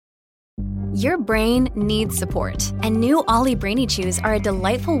Your brain needs support, and new Ollie Brainy Chews are a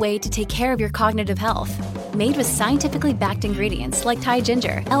delightful way to take care of your cognitive health. Made with scientifically backed ingredients like Thai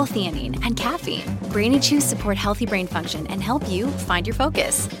ginger, L-theanine, and caffeine, Brainy Chews support healthy brain function and help you find your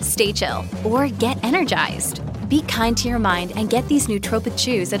focus, stay chill, or get energized. Be kind to your mind and get these nootropic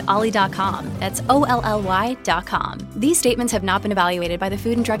chews at ollie.com. That's OLLY.com. These statements have not been evaluated by the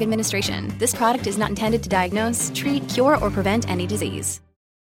Food and Drug Administration. This product is not intended to diagnose, treat, cure, or prevent any disease.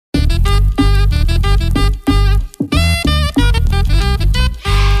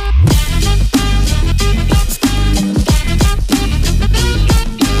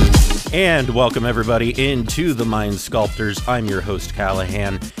 And welcome everybody into the Mind Sculptors. I'm your host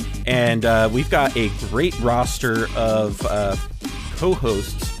Callahan, and we've got a great roster of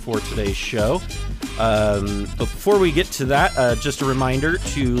co-hosts for today's show. But before we get to that, just a reminder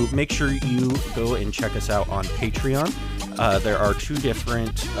to make sure you go and check us out on Patreon. There are two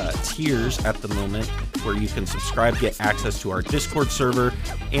different tiers at the moment where you can subscribe, get access to our Discord server,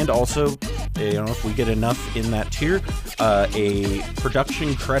 and also, if we get enough in that tier, a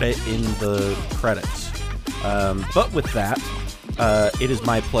production credit in the credits. But with that, it is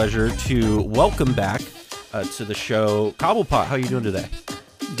my pleasure to welcome back to the show Cobblepot. How are you doing today?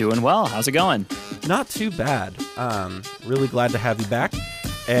 Doing well. How's it going? Not too bad. Really glad to have you back.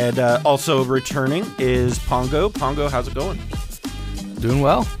 And also returning is Pongo. Pongo, how's it going? Doing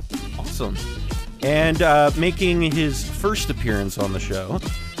well. Awesome. And making his first appearance on the show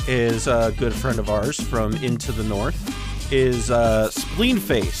is a good friend of ours from Into the North, is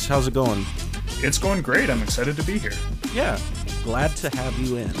Spleenface. How's it going? It's going great. I'm excited to be here. Yeah, glad to have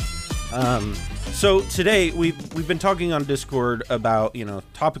you in. So today we've been talking on Discord about,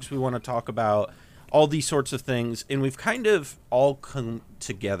 topics we want to talk about, all these sorts of things, and we've kind of all come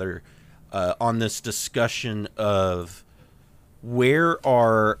together on this discussion of where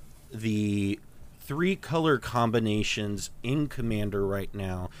are the three color combinations in Commander right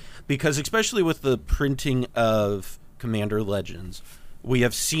now, because especially with the printing of Commander Legends, we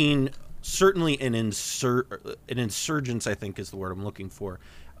have seen certainly an insurgence, I think is the word I'm looking for,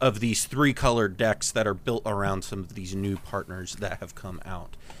 of these three color decks that are built around some of these new partners that have come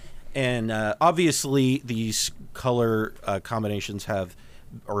out. And obviously these color combinations these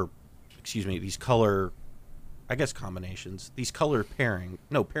color, I guess combinations, these color pairing's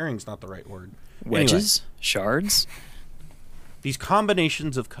not the right word. Wedges? Anyway, shards? These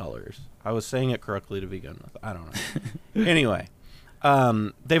combinations of colors. I was saying it correctly to begin with. I don't know. Anyway,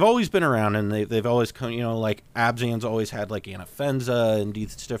 they've always been around, and they've always come, like Abzan's always had like Anafenza and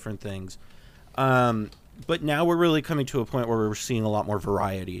these different things. But now we're really coming to a point where we're seeing a lot more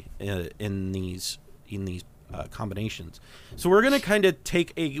variety in these combinations. So we're going to kind of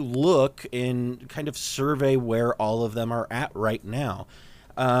take a look and kind of survey where all of them are at right now.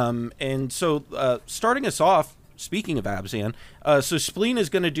 And so starting us off, speaking of Abzan, so Spleen is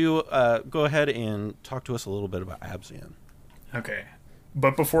going to go ahead and talk to us a little bit about Abzan. Okay.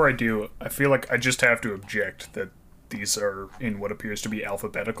 But before I do, I feel like I just have to object that these are in what appears to be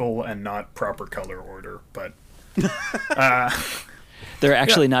alphabetical and not proper color order, but they're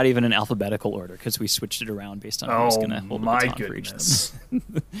actually not even in alphabetical order because we switched it around based on who's going to hold the baton for each of them.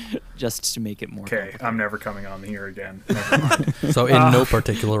 Just to make it more complicated. I'm never coming on here again. Never mind. So in no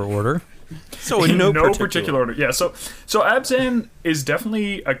particular order. So in no particular order. Yeah, so Abzan is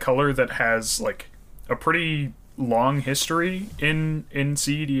definitely a color that has like a pretty long history in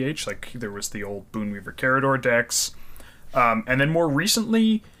cEDH. Like there was the old Boonweaver Carador decks. And then more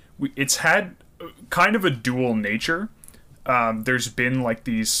recently, it's had kind of a dual nature. There's been like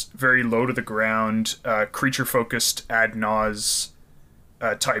these very low to the ground, creature-focused ad nause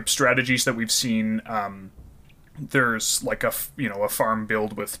type strategies that we've seen. There's like a farm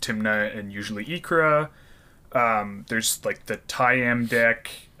build with Tymna and usually Ikra. There's like the Tyam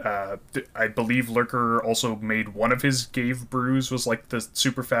deck. I believe Lurker also made one of his Gave Brews was like the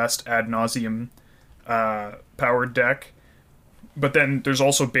super fast ad nauseum powered deck. But then there's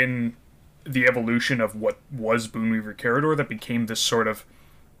also been the evolution of what was Boonweaver Carador that became this sort of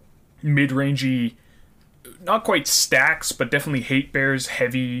mid-rangey, not quite stacks, but definitely hate bears,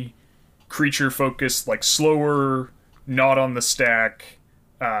 heavy, creature-focused, like slower, not on the stack,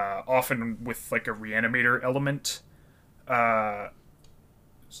 often with like a reanimator element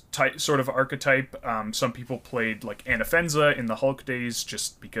sort of archetype. Some people played like Anafenza in the Hulk days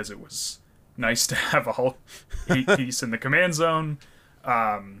just because it was nice to have a Hulk 8-piece in the command zone.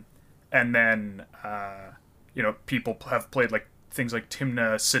 And then, people have played like things like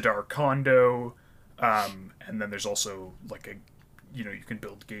Tymna, Sidar Kondo, and then there's also like you can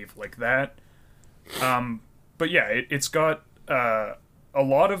build Gave like that. But yeah, it's got a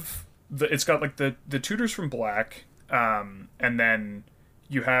lot of it's got like the tutors from black, and then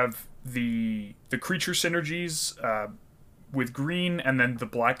you have the creature synergies with green, and then the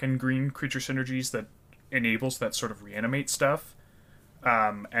black and green creature synergies that enables that sort of reanimate stuff.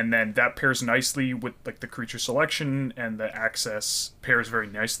 And then that pairs nicely with like the creature selection, and the access pairs very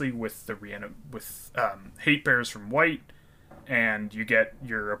nicely with the hate bears from white, and you get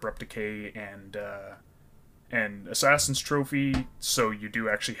your abrupt decay and assassin's trophy. So you do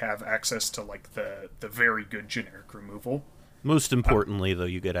actually have access to like the very good generic removal. Most importantly, though,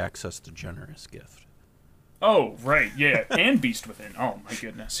 you get access to generous gift. Oh right, yeah, and Beast Within. Oh my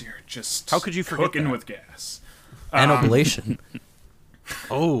goodness, you're just how could you forget cooking that? with gas and Oblation.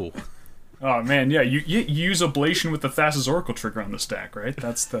 Oh man, yeah, you use Oblation with the Thassa's Oracle trigger on the stack, right?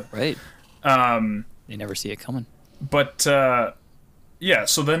 That's the right. You never see it coming. But yeah,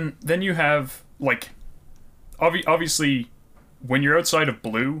 so then you have like obviously when you're outside of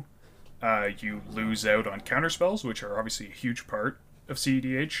blue, you lose out on counterspells, which are obviously a huge part of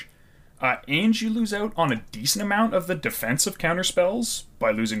cEDH. And you lose out on a decent amount of the defensive counterspells by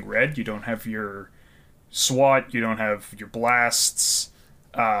losing red. You don't have your SWAT, you don't have your blasts.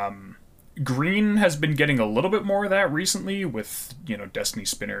 Green has been getting a little bit more of that recently with, Destiny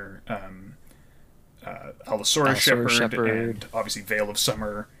Spinner, Allosaurus Shepherd, and obviously Veil of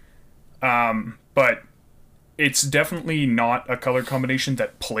Summer. But it's definitely not a color combination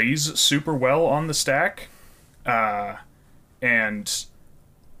that plays super well on the stack. And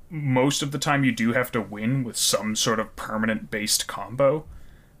most of the time you do have to win with some sort of permanent based combo,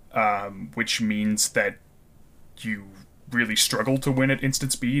 which means that you really struggle to win at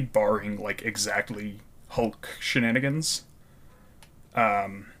instant speed, barring like exactly Hulk shenanigans.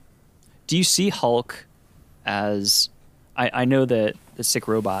 Do you see Hulk as... I know that the Sick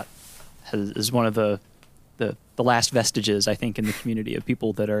Robot is one of the last vestiges, I think, in the community of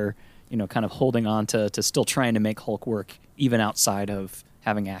people that are, kind of holding on to still trying to make Hulk work, even outside of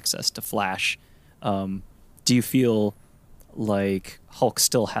having access to Flash. Do you feel like Hulk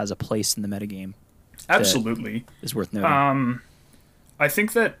still has a place in the metagame? Absolutely. Is worth noting. I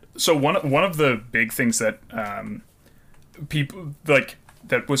think that... So one of the big things that people... like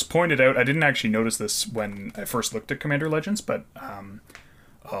that was pointed out, I didn't actually notice this when I first looked at Commander Legends, but...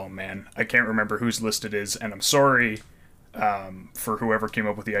 oh man, I can't remember whose list it is, and I'm sorry for whoever came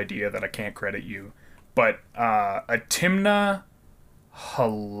up with the idea that I can't credit you. But a Timna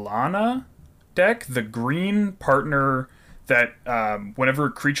Halana deck, the green partner that whenever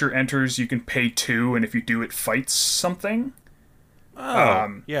a creature enters, you can pay 2, and if you do, it fights something.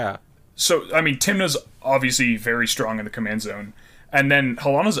 Yeah. So, I mean, Timna's obviously very strong in the command zone. And then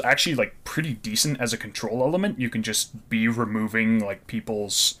Halana's actually, like, pretty decent as a control element. You can just be removing, like,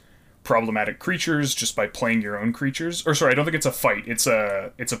 people's problematic creatures just by playing your own creatures. Or, sorry, I don't think it's a fight. It's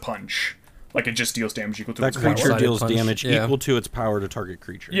a punch. Like, it just deals damage equal to its power. That creature deals damage equal to its power to target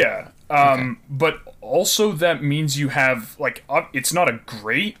creature. Yeah. But also that means you have, like, it's not a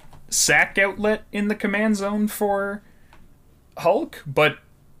great sack outlet in the command zone for Hulk, but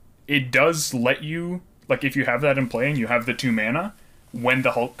it does let you, like, if you have that in play and you have the 2 mana, when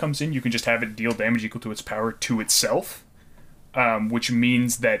the Hulk comes in, you can just have it deal damage equal to its power to itself, which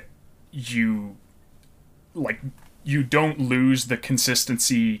means that you don't lose the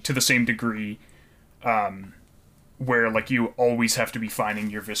consistency to the same degree, where, like, you always have to be finding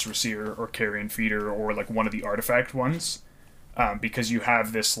your Viscera Seer or Carrion Feeder or, like, one of the artifact ones, because you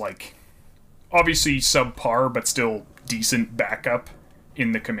have this, like, obviously subpar but still decent backup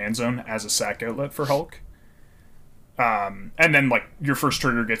in the command zone as a sack outlet for Hulk. And then, like, your first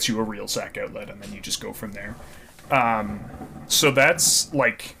trigger gets you a real sack outlet, and then you just go from there. So that's,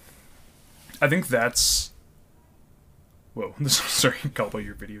 like... I think that's... Whoa, sorry, Galbo,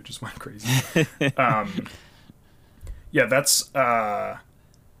 your video just went crazy. Yeah, that's,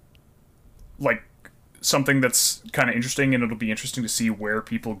 like, something that's kind of interesting, and it'll be interesting to see where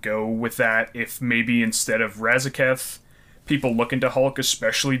people go with that. If maybe instead of Razaketh, people look into Hulk,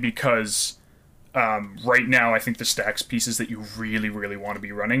 especially because right now I think the stacks pieces that you really, really want to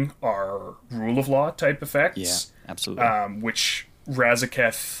be running are Rule of Law type effects. Yeah, absolutely. Which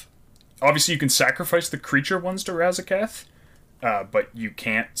Razaketh... Obviously, you can sacrifice the creature ones to Razaketh, but you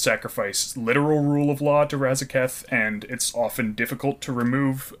can't sacrifice literal Rule of Law to Razaketh, and it's often difficult to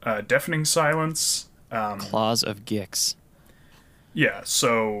remove Deafening Silence. Claws of Gix. Yeah,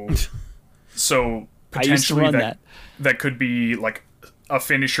 so potentially I used to run that could be like a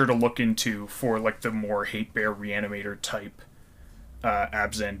finisher to look into for like the more Hate Bear Reanimator type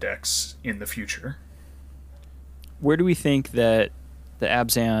Abzan decks in the future. Where do we think that the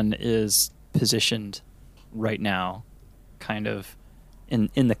Abzan is positioned right now, kind of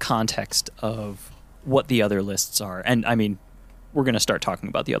in the context of what the other lists are. And I mean, we're going to start talking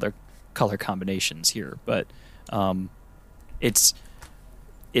about the other color combinations here, but it's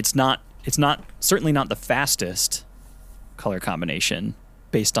not certainly not the fastest color combination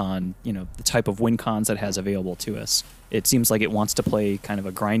based on, you know, the type of win cons that it has available to us. It seems like it wants to play kind of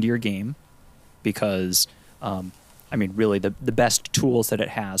a grindier game because, I mean, really the best tools that it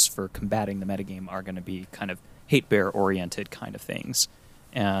has for combating the metagame are going to be kind of hate bear oriented kind of things.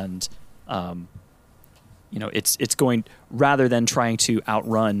 And, you know, it's going, rather than trying to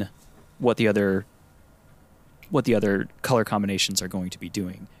outrun what the other color combinations are going to be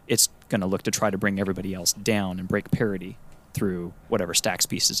doing, it's going to look to try to bring everybody else down and break parity through whatever stacks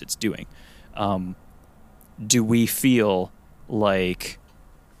pieces it's doing. Do we feel like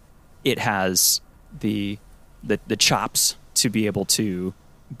it has the chops to be able to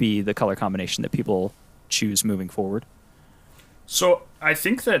be the color combination that people choose moving forward? So I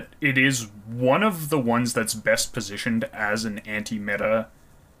think that it is one of the ones that's best positioned as an anti-meta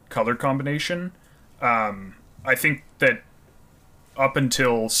color combination. I think that up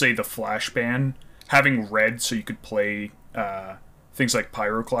until, say, the flash ban, having red so you could play things like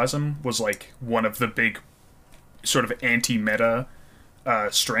Pyroclasm was like one of the big sort of anti-meta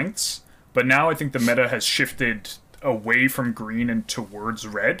strengths. But now I think the meta has shifted away from green and towards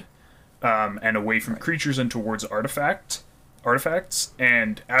red, and away from creatures and towards artifacts.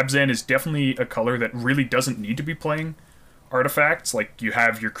 And Abzan is definitely a color that really doesn't need to be playing artifacts. Like, you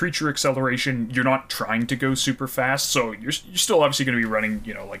have your creature acceleration, you're not trying to go super fast, so you're still obviously going to be running,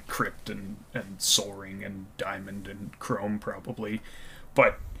 you know, like Crypt and Soul Ring and Diamond and Chrome probably,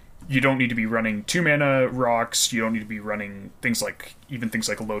 but you don't need to be running 2-mana rocks, you don't need to be running things like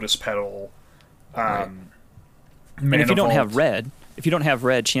Lotus Petal. Right. And if you don't have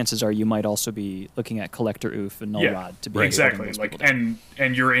red, chances are you might also be looking at Collector Oof and Null Rod to be exactly like, and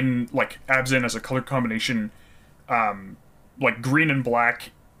you're in like Abzan as a color combination. Like green and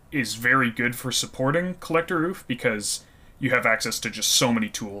black is very good for supporting Collector Oof because you have access to just so many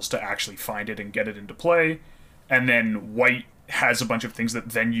tools to actually find it and get it into play. And then white has a bunch of things that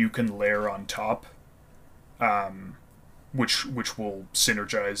then you can layer on top, which will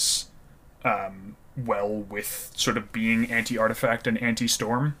synergize well with sort of being anti-artifact and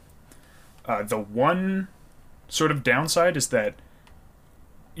anti-storm. The one sort of downside is that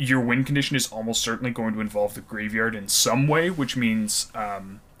your win condition is almost certainly going to involve the graveyard in some way, which means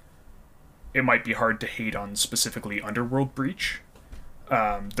it might be hard to hate on specifically Underworld Breach.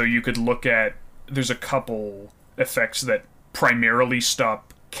 Though you could look at, there's a couple effects that primarily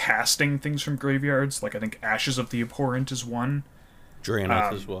stop casting things from graveyards. Like I think Ashes of the Abhorrent is one.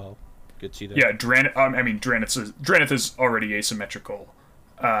 Draneth as well. Gets you there. Yeah, Draneth is already asymmetrical.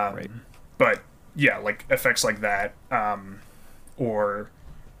 Right. But yeah, like effects like that. Or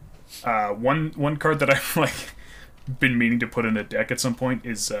one card that I've like been meaning to put in a deck at some point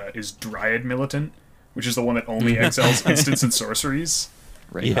is Dryad Militant, which is the one that only exiles instants and sorceries.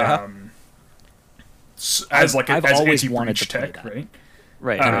 Right. Yeah. As always wanted anti-breach to play tech, that. right?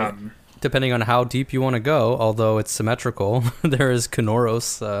 Right. Depending on how deep you want to go, although it's symmetrical, there is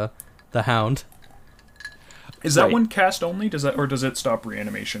Kanoros, the Hound. Is that one cast only? Does it stop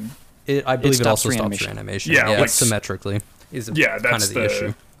reanimation? I believe it also reanimation. stops reanimation. Yeah, like, symmetrically. That's kind of the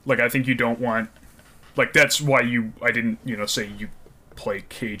issue. Like, I think you don't want, like, that's why I didn't, say you play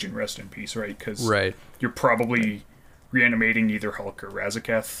Cage and Rest in Peace, right? Because you're probably reanimating either Hulk or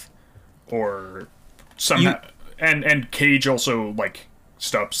Razaketh, or somehow, and Cage also like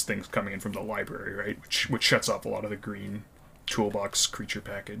stops things coming in from the library, right? Which shuts off a lot of the green toolbox creature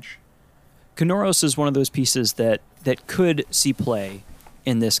package. Kanoros is one of those pieces that could see play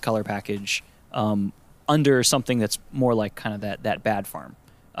in this color package under something that's more like kind of that bad farm.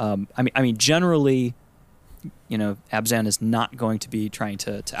 I mean, generally, Abzan is not going to be trying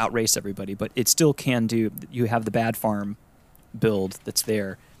to outrace everybody, but it still can do. You have the bad farm build that's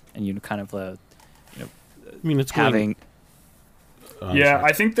there, and kind of I mean, it's having. Yeah,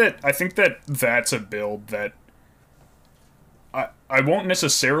 I think that that's a build that I won't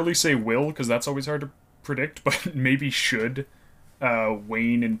necessarily say will, because that's always hard to predict, but maybe should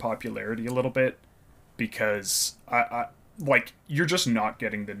wane in popularity a little bit, because I like, you're just not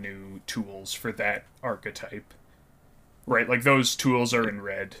getting the new tools for that archetype, right? Like, those tools are in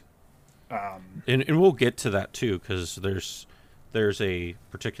red. And we'll get to that too, because there's a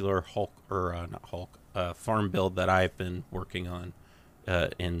particular farm build that I've been working on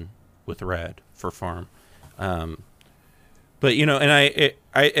with red for farm. But and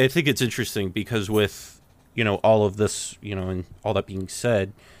I think it's interesting because with all of this, and all that being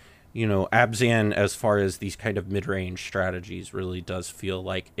said, Abzan, as far as these kind of mid-range strategies, really does feel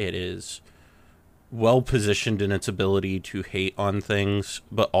like it is well positioned in its ability to hate on things,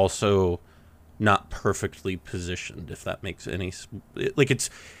 but also not perfectly positioned, if that makes any like it's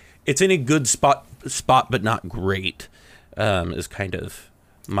in a good spot, but not great, is kind of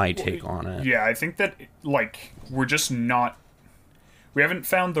my take on it. Yeah, I think that we haven't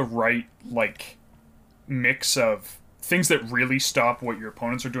found the right mix of things that really stop what your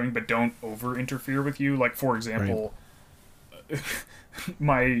opponents are doing but don't over interfere with you. Like, for example,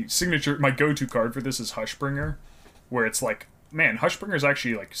 my go-to card for this is Hushbringer, where it's like, man, Hushbringer is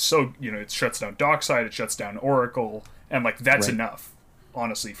actually so, it shuts down Dockside, it shuts down Oracle, and that's enough,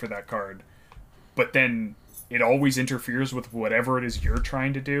 honestly, for that card. But then it always interferes with whatever it is you're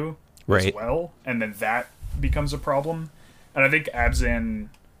trying to do as well, and then that becomes a problem. And I think Abzan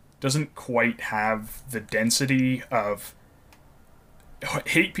doesn't quite have the density of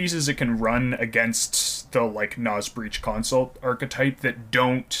hate pieces it can run against the Nosbreach Consult archetype that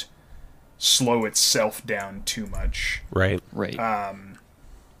don't slow itself down too much. Right.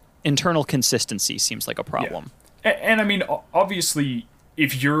 Internal consistency seems like a problem. Yeah. And I mean, obviously,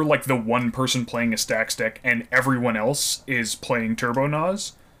 if you're the one person playing a stacks deck and everyone else is playing Turbo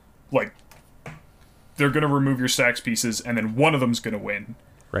Nos, they're going to remove your stacks pieces and then one of them's going to win.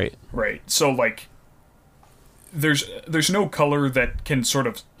 Right. So, there's no color that can sort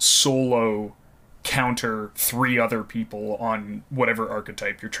of solo counter 3 other people on whatever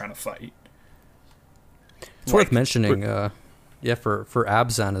archetype you're trying to fight. It's worth mentioning, for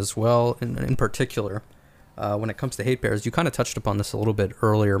Abzan as well, in particular, when it comes to hate bears, you kind of touched upon this a little bit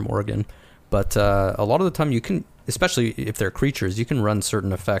earlier, Morgan, but a lot of the time you can, especially if they're creatures, you can run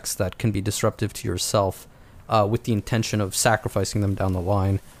certain effects that can be disruptive to yourself, with the intention of sacrificing them down the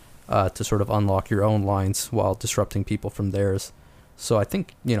line to sort of unlock your own lines while disrupting people from theirs. So I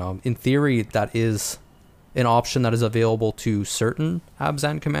think, in theory, that is an option that is available to certain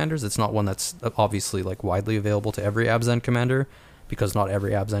Abzan commanders. It's not one that's obviously widely available to every Abzan commander, because not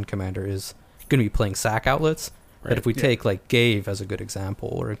every Abzan commander is going to be playing sack outlets. Right. But if we take Gave as a good example,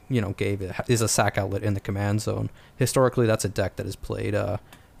 or Gave is a sack outlet in the command zone. Historically, that's a deck that has played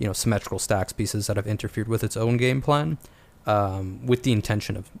symmetrical stacks pieces that have interfered with its own game plan, with the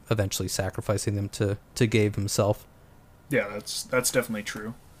intention of eventually sacrificing them to Gave himself. Yeah, that's definitely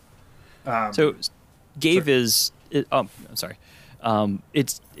true. So Gave is I'm sorry.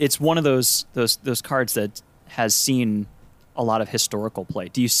 It's one of those cards that has seen a lot of historical play.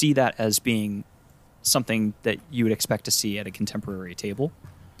 Do you see that as being something that you would expect to see at a contemporary table?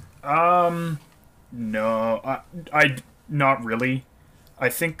 No, I not really. I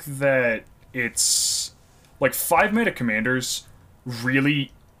think that it's 5 meta commanders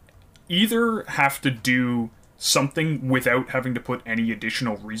really either have to do something without having to put any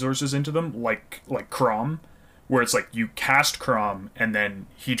additional resources into them, like Crom, where it's you cast Crom and then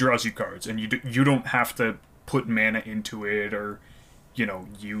he draws you cards, and you don't have to put mana into it or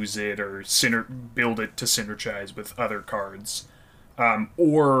use it or build it to synergize with other cards,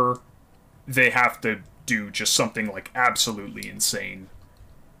 or they have to do just something absolutely insane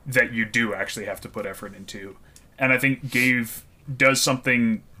that you do actually have to put effort into. And I think Gave does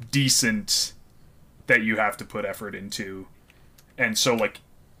something decent that you have to put effort into. And so,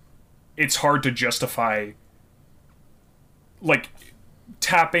 it's hard to justify,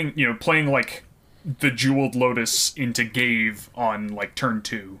 tapping, playing, the Jeweled Lotus into Gave on, turn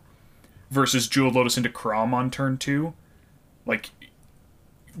 2 versus Jeweled Lotus into Crom on turn 2.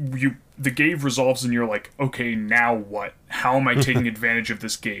 The Gave resolves and you're okay, now what? How am I taking advantage of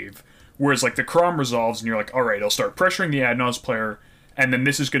this Gave? Whereas the Crom resolves and you're alright, I'll start pressuring the Adnos player, and then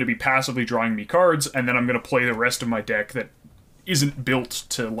this is going to be passively drawing me cards, and then I'm going to play the rest of my deck that isn't built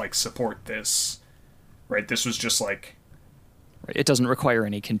to support this. Right? This was just it doesn't require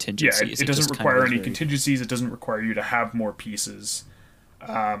any contingencies. Yeah, it doesn't require any contingencies. It doesn't require you to have more pieces.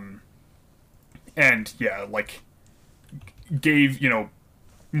 And yeah, Gave,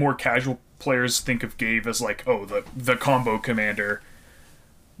 more casual players think of Gave as the combo commander,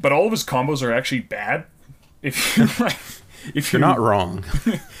 but all of his combos are actually bad. If you're not wrong.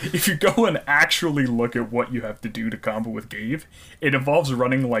 If you go and actually look at what you have to do to combo with Gave, it involves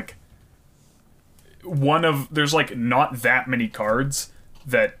running there's not that many cards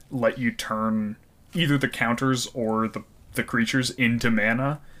that let you turn either the counters or the creatures into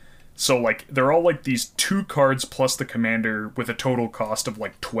mana. So they're all these 2 cards plus the commander with a total cost of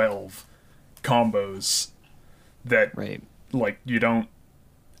 12 combos that you don't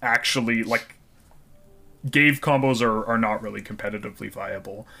actually Gave combos are not really competitively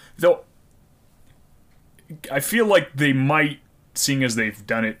viable. Though I feel they might seeing as they've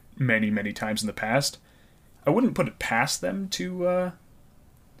done it many, many times in the past, I wouldn't put it past them to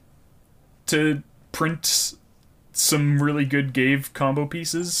print some really good Gave combo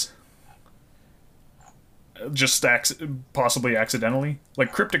pieces. Just possibly accidentally.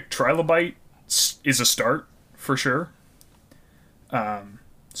 Like Cryptic Trilobite is a start, for sure.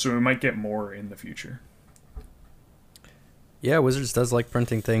 So we might get more in the future. Yeah, Wizards does like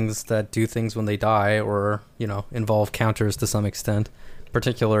printing things that do things when they die, or involve counters to some extent,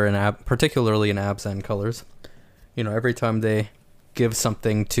 particularly in Abzan colors. Every time they give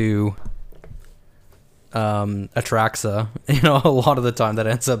something to Atraxa, a lot of the time that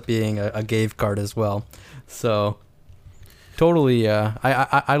ends up being a Gave card as well. So totally,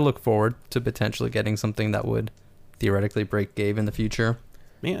 I look forward to potentially getting something that would theoretically break Gave in the future.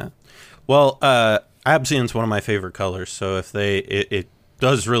 Yeah. Well, Abzan's one of my favorite colors, so if it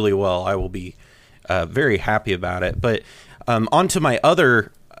does really well, I will be very happy about it. But on to my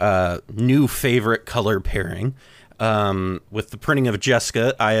other new favorite color pairing. With the printing of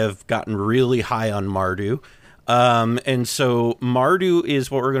Jessica, I have gotten really high on Mardu. And so Mardu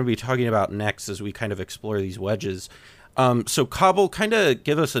is what we're going to be talking about next as we kind of explore these wedges. So Cobble, kind of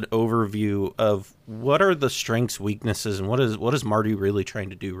give us an overview of what are the strengths, weaknesses, and what is Mardu really trying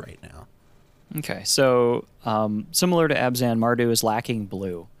to do right now? Okay, so similar to Abzan, Mardu is lacking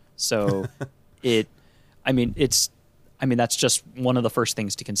blue. So that's just one of the first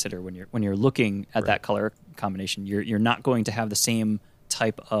things to consider when you're looking at that color combination. You're not going to have the same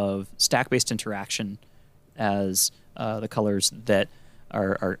type of stack-based interaction as the colors that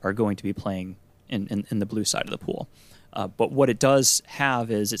are going to be playing in the blue side of the pool. But what it does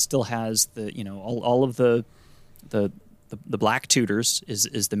have is it still has all of the black tutors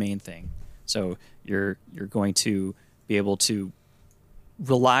is the main thing. So you're going to be able to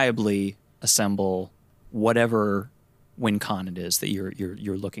reliably assemble whatever win con it is that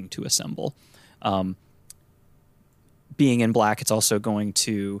you're looking to assemble. Being in black, it's also going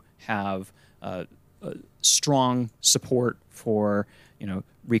to have strong support for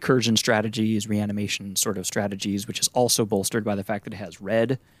recursion strategies, reanimation sort of strategies, which is also bolstered by the fact that it has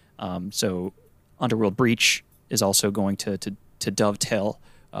red. So Underworld Breach is also going to dovetail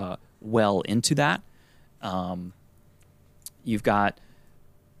well into that. You've got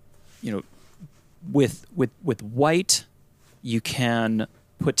with white, you can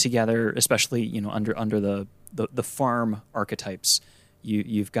put together, especially under the farm archetypes,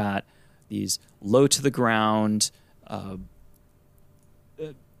 you've got these low to the ground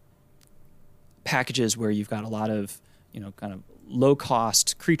packages where you've got a lot of kind of low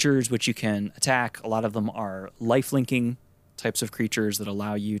cost creatures which you can attack. A lot of them are life linking types of creatures that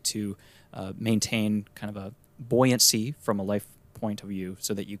allow you to maintain kind of a buoyancy from a life point of view,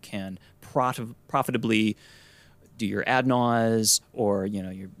 so that you can profitably do your Adnons or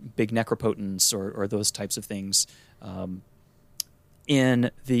your big Necropotents or those types of things.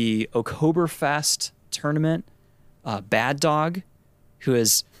 In the Oktoberfest tournament, Bad Dog, who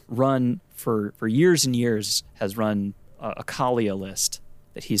has run for years and years, has run a Kalia list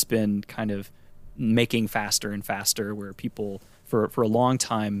that he's been kind of making faster and faster, where people for a long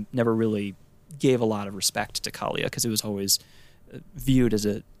time never really gave a lot of respect to Kalia because it was always viewed as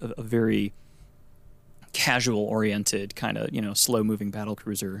a very casual-oriented kind of slow-moving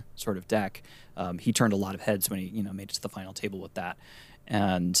battlecruiser sort of deck. He turned a lot of heads when he made it to the final table with that,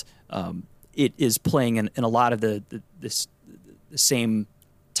 and it is playing in a lot of the same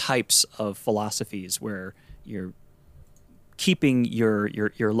types of philosophies where you're keeping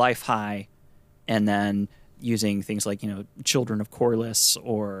your life high, and then using things like Children of Corliss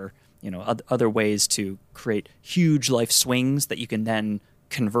or other ways to create huge life swings that you can then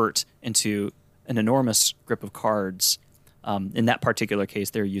convert into an enormous grip of cards. In that particular case,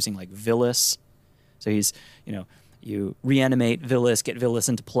 they're using like Villas. So he's, you reanimate Villas, get Villas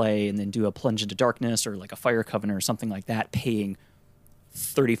into play, and then do a Plunge into Darkness or like a Fire Covenant or something like that, paying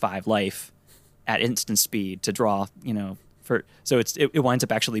 35 life at instant speed to draw, so it winds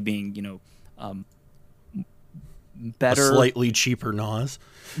up actually being, better, a slightly cheaper Naz.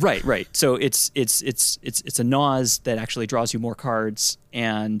 Right. So it's a Naz that actually draws you more cards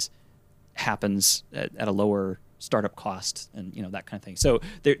and happens at a lower startup cost, and that kind of thing. So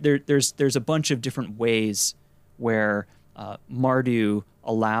there's a bunch of different ways where Mardu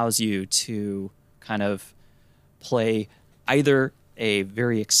allows you to kind of play either a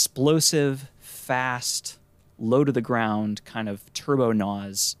very explosive, fast, low to the ground kind of turbo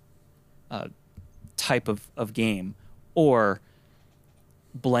Naz type of game, or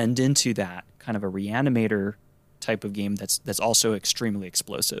blend into that kind of a reanimator type of game that's also extremely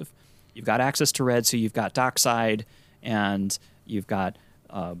explosive. You've got access to red, so you've got Dockside, and You've got,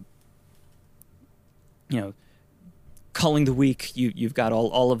 culling the weak. You've got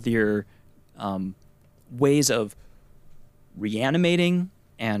all of your ways of reanimating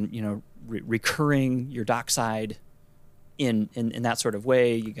and recurring your dockside in that sort of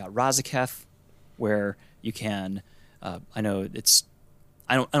way. You got Razaketh, where you can. I know it's.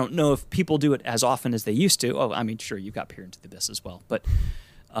 I don't know if people do it as often as they used to. Oh, I mean, sure, you've got Peer into the Abyss as well, but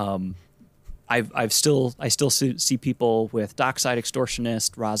I still see people with Dockside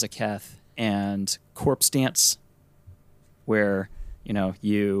Extortionist, Razaketh, and Corpse Dance, where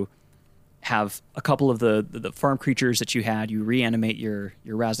you have a couple of the farm creatures that you had. You reanimate your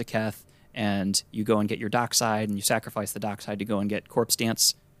Razaketh, and you go and get your Dockside, and you sacrifice the Dockside to go and get Corpse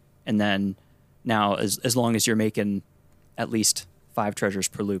Dance, and then now as long as you're making at least 5 treasures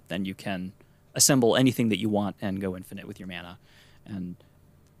per loop, then you can assemble anything that you want and go infinite with your mana. And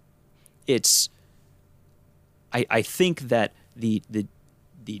it's I think that the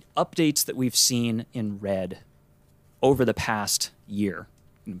updates that we've seen in Red over the past year,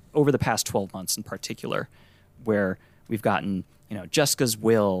 over the past 12 months in particular, where we've gotten Jessica's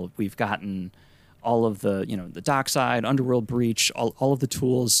Will, we've gotten all of the the Dockside, Underworld Breach, all of the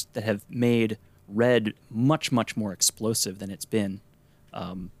tools that have made Red much more explosive than it's been.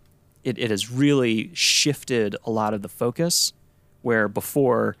 It has really shifted a lot of the focus, where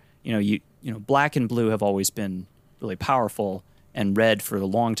before Black and Blue have always been really powerful, and Red for a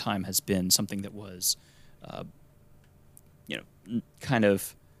long time has been something that was kind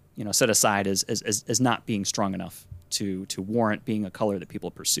of set aside as not being strong enough to warrant being a color that people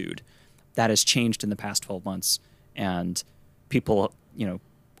pursued. That has changed in the past 12 months, and people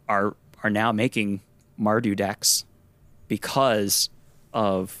are now making Mardu decks because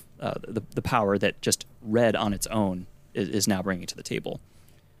of the power that just Red on its own is now bringing to the table.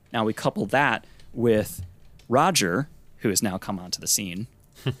 Now we couple that with Roger, who has now come onto the scene,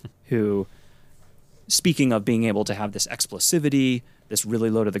 who, speaking of being able to have this explosivity, this really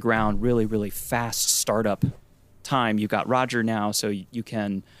low to the ground, really fast startup time, you've got Roger now, so you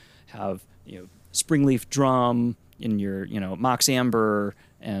can have Springleaf Drum in your Mox Amber,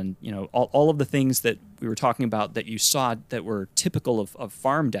 and all of the things that we were talking about that you saw that were typical of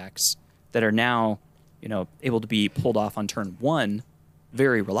farm decks that are now able to be pulled off on turn 1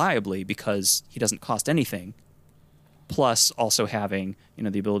 very reliably because he doesn't cost anything, plus also having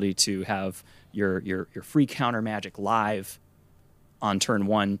the ability to have your free counter magic live on turn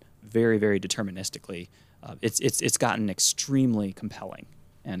 1 very deterministically. It's gotten extremely compelling,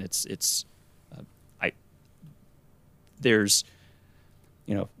 and there's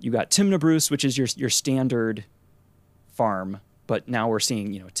you got Timna Bruce, which is your standard farm, but now we're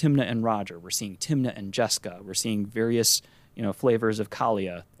seeing Timna and Roger, we're seeing Timna and Jessica, we're seeing various flavors of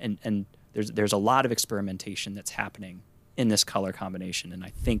Kalia, and there's a lot of experimentation that's happening in this color combination, and I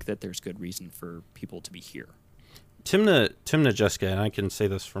think that there's good reason for people to be here. Timna Jessica, and I can say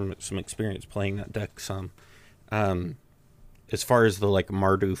this from some experience playing that deck some, as far as the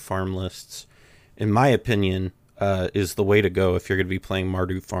Mardu farm lists, in my opinion, is the way to go if you're going to be playing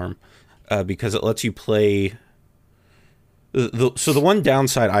Mardu farm, because it lets you play. So the one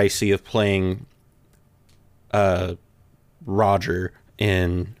downside I see of playing Roger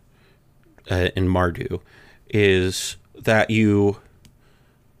in Mardu is that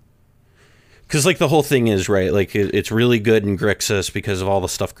because the whole thing is right, it's really good in Grixis because of all the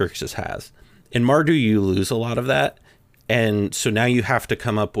stuff Grixis has. In Mardu, you lose a lot of that. And so now you have to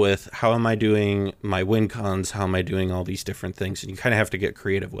come up with, how am I doing my win cons? How am I doing all these different things? And you kind of have to get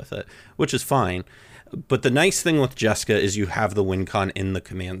creative with it, which is fine. But the nice thing with Jessica is you have the win con in the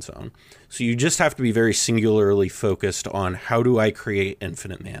command zone. So you just have to be very singularly focused on, how do I create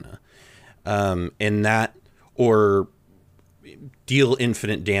infinite mana? And that, or deal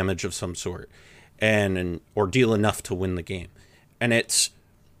infinite damage of some sort, or deal enough to win the game. And it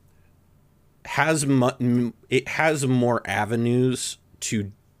has more avenues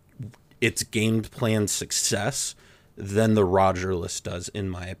to its game plan success than the Roger list does, in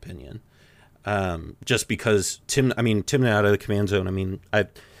my opinion. Just because Timna out of the command zone,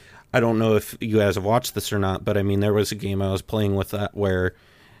 I don't know if you guys have watched this or not, but there was a game I was playing with that where,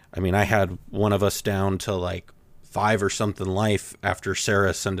 I had one of us down to 5 or something life after Sarah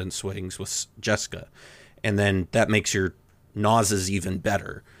Ascendant swings with Jessica, and then that makes your Nauses even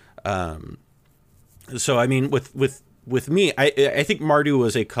better. So with me, I think Mardu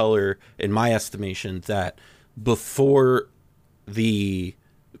was a color, in my estimation, that before the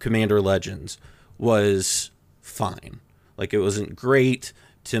Commander Legends was fine. It wasn't great.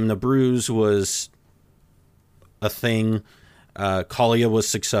 Timna Bruise was a thing. Kalia was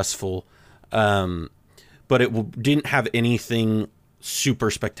successful. But but it didn't have anything super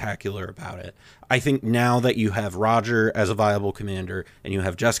spectacular about it. I think now that you have Roger as a viable commander and you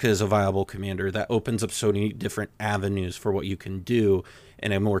have Jessica as a viable commander, that opens up so many different avenues for what you can do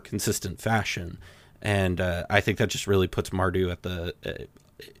in a more consistent fashion. And I think that just really puts Mardu at the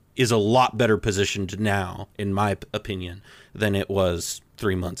is a lot better positioned now, in my opinion, than it was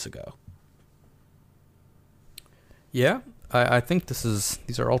 3 months ago. Yeah, I think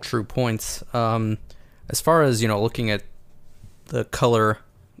these are all true points. As far as, looking at the color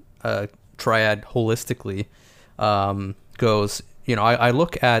triad holistically goes, I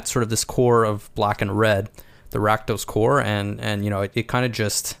look at sort of this core of black and red, the Rakdos core, and it kind of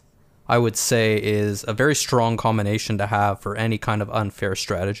just, I would say, is a very strong combination to have for any kind of unfair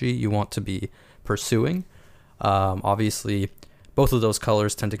strategy you want to be pursuing. Obviously, both of those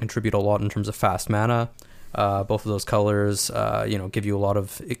colors tend to contribute a lot in terms of fast mana. Both of those colors, give you a lot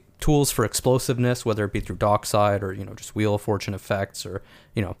of tools for explosiveness, whether it be through Dockside or, just Wheel of Fortune effects or,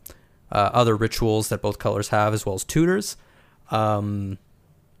 other rituals that both colors have, as well as tutors. If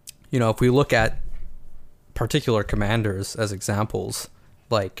we look at particular commanders as examples,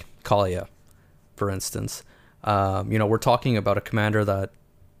 like Kalia, for instance, we're talking about a commander that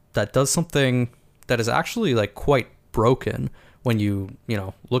does something that is actually like quite broken when you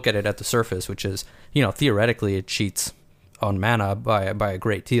look at it at the surface, which is, theoretically it cheats on mana by a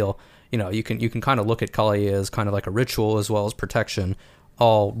great deal. You can kind of look at Kalia as kind of like a ritual as well as protection,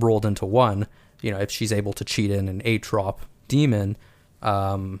 all rolled into one. If she's able to cheat in an 8-drop demon,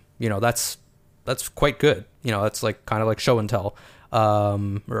 that's quite good. That's like kind of like show and tell,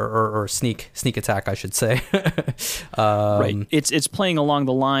 or sneak attack, I should say. Right. It's playing along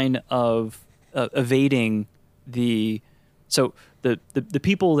the line of evading the. So the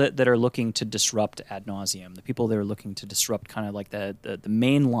people that are looking to disrupt ad nauseum, the people that are looking to disrupt kind of like the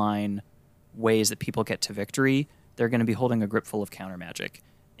mainline ways that people get to victory, they're going to be holding a grip full of counter magic.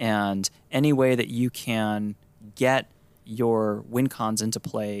 And any way that you can get your win cons into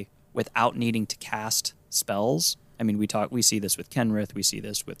play without needing to cast spells. I mean, we see this with Kenrith, we see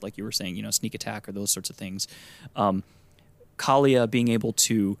this with, like you were saying, sneak attack or those sorts of things. Kalia being able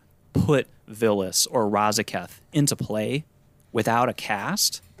to put Vilis or Razaketh into play without a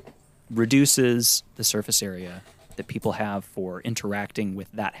cast reduces the surface area that people have for interacting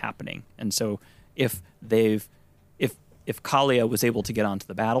with that happening. And so if Kalia was able to get onto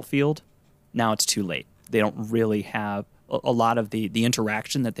the battlefield, now it's too late. They don't really have a lot of the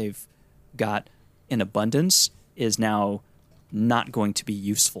interaction that they've got in abundance is now not going to be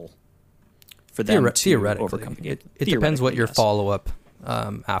useful for them to overcome the game. It depends what your follow-up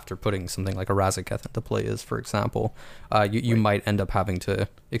after putting something like a Razaketh into play is, for example. You might end up having to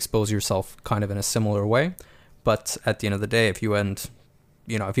expose yourself kind of in a similar way. But at the end of the day, if you end,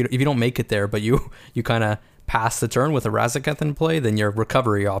 if you don't make it there, but you kind of pass the turn with a Razaketh in play, then your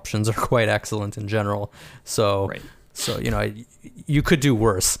recovery options are quite excellent in general. So, right. So you could do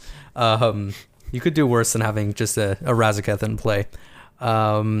worse. You could do worse than having just a Razaketh in play.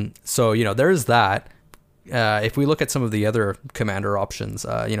 So there's that. If we look at some of the other commander options,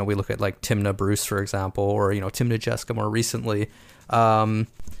 we look at like Timna Bruce, for example, or Timna Jessica more recently. I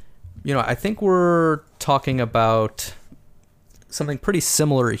think we're talking about something pretty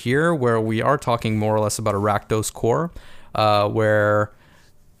similar here, where we are talking more or less about a Rakdos core, where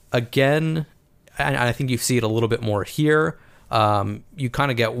again, and I think you see it a little bit more here. You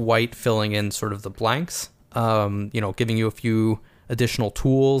kind of get white filling in sort of the blanks, giving you a few additional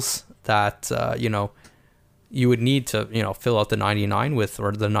tools that you would need to fill out the 99 with,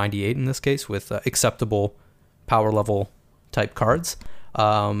 or the 98 in this case, with acceptable power level type cards.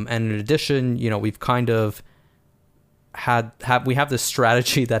 And in addition, we've kind of we have this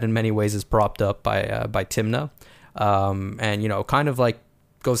strategy that in many ways is propped up by Timna, and kind of like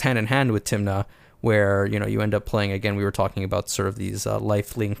goes hand in hand with Timna, where you end up playing, again, we were talking about sort of these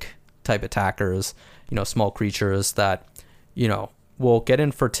lifelink type attackers, small creatures that will get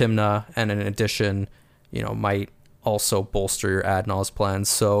in for Timna, and in addition might also bolster your ad naus plans.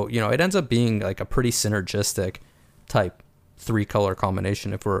 So it ends up being like a pretty synergistic type 3-color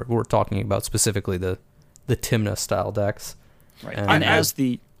combination if we're talking about specifically the Timna style decks. Right. And as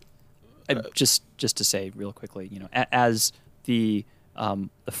the just to say real quickly, as the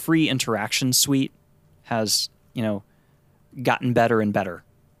free interaction suite has gotten better and better.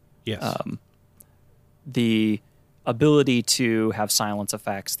 Yes. The ability to have silence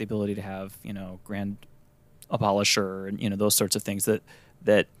effects, the ability to have Grand Abolisher, and those sorts of things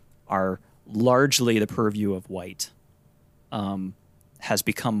that are largely the purview of white, has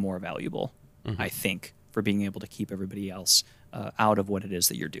become more valuable, I think, for being able to keep everybody else out of what it is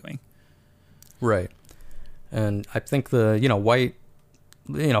that you're doing. Right. And I think the, white,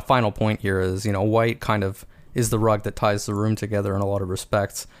 final point here is, white kind of is the rug that ties the room together in a lot of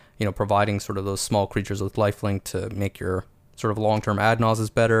respects, providing sort of those small creatures with lifelink to make your sort of long-term ad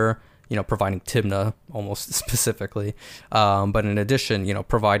nauseas better, providing Tymna almost specifically. But in addition,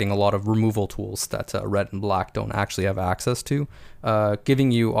 providing a lot of removal tools that red and black don't actually have access to,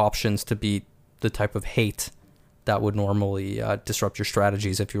 giving you options to beat the type of hate that would normally disrupt your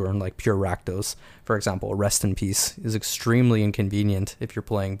strategies if you were in like pure Rakdos. For example, Rest in Peace is extremely inconvenient if you're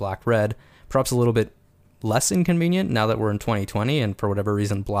playing black-red, perhaps a little bit less inconvenient now that we're in 2020 and for whatever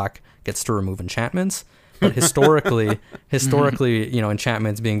reason black gets to remove enchantments. But historically,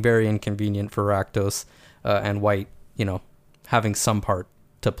 enchantments being very inconvenient for Rakdos, and white, having some part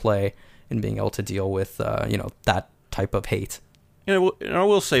to play in being able to deal with, that type of hate. I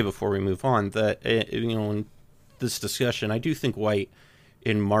will say before we move on that, in this discussion, I do think white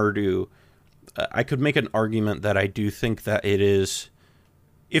in Mardu, I could make an argument that I do think that it is,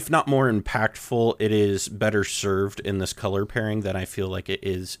 if not more impactful, it is better served in this color pairing than I feel like it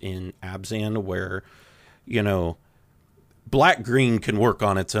is in Abzan, where, black-green can work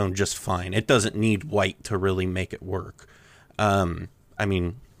on its own just fine. It doesn't need white to really make it work.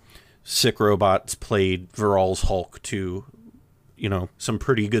 Sick Robots played Viral's Hulk to, some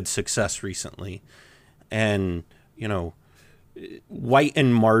pretty good success recently. And, white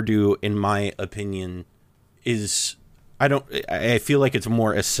and Mardu, in my opinion, is... I feel like it's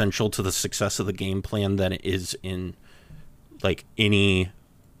more essential to the success of the game plan than it is in, like, any...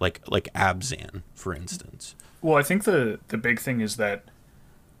 like Abzan, for instance. Well, I think the big thing is that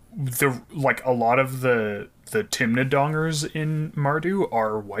a lot of the Tymna dongers in Mardu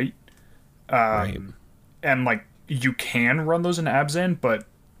are white. Right. And you can run those in Abzan, but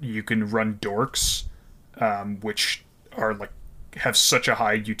you can run dorks, which are have such a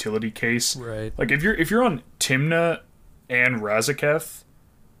high utility case. Right. Like if you're on Tymna and Razaketh,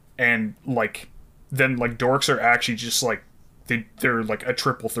 and then dorks are actually just they're like a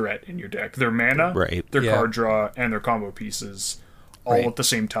triple threat in your deck. Their mana, right, their card draw, and their combo pieces all at the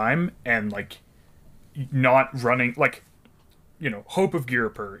same time, and not running Hope of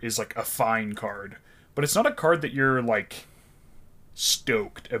Girapur is a fine card, but it's not a card that you're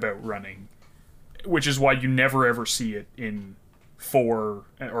stoked about running, which is why you never ever see it in 4,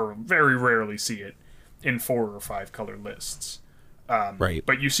 or very rarely see it in 4 or 5 color lists. Right.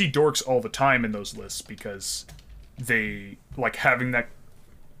 But you see dorks all the time in those lists because they having that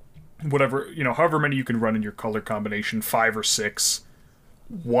however many you can run in your color combination, 5 or 6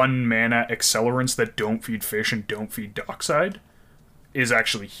 1 mana accelerants that don't feed fish and don't feed dockside is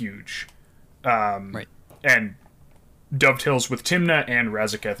actually huge. Right. And dovetails with Tymna and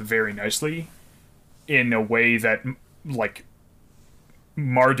Razaketh very nicely in a way that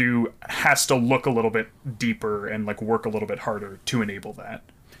Mardu has to look a little bit deeper and work a little bit harder to enable that.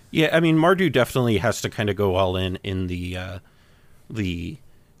 Yeah, Mardu definitely has to kind of go all in the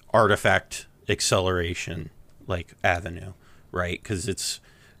artifact acceleration avenue, right? Because it's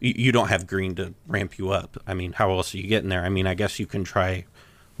you don't have green to ramp you up. How else are you getting there? I guess you can try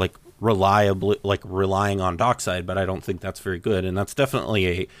relying on dockside, but I don't think that's very good, and that's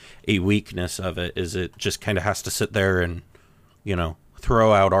definitely a weakness of it. Is it just kind of has to sit there and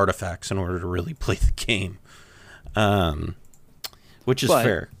throw out artifacts in order to really play the game, which is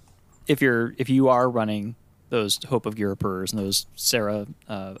fair. If you are running those Hope of Girapurs and those Sarah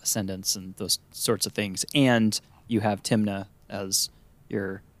Ascendants and those sorts of things, and you have Tymna as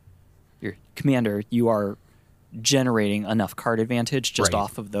your commander, you are generating enough card advantage just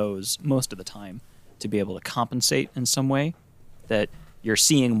off of those most of the time to be able to compensate in some way that you're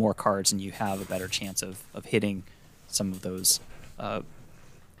seeing more cards and you have a better chance of hitting some of those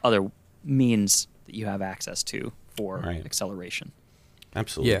other means that you have access to for acceleration.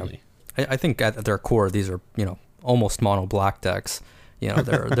 Absolutely. Yeah. I think at their core, these are, almost mono black decks.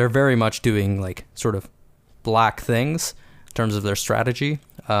 They're very much doing sort of black things in terms of their strategy.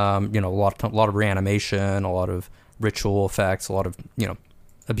 A lot of reanimation, a lot of ritual effects, a lot of,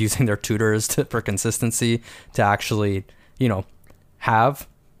 abusing their tutors for consistency to actually, have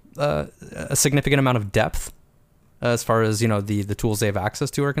a significant amount of depth as far as, the tools they have access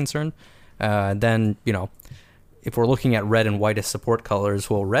to are concerned. Then, if we're looking at red and white as support colors,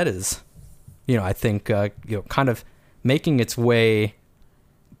 well, red is, I think, kind of making its way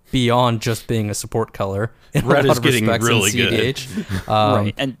beyond just being a support color. Red is getting really good.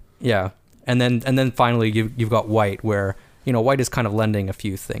 Right. And yeah. And then finally you've got white, where, white is kind of lending a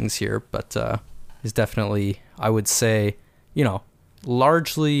few things here, but is definitely, I would say,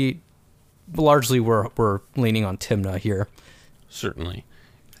 largely we're leaning on Tymna here. Certainly.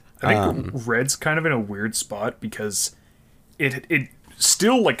 I think red's kind of in a weird spot because it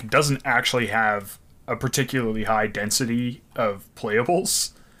still like doesn't actually have a particularly high density of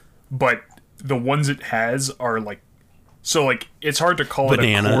playables, but the ones it has are like, so like it's hard to call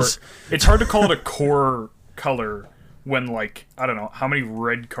Bananas. it a core. It's hard to call it a core color when like, I don't know, how many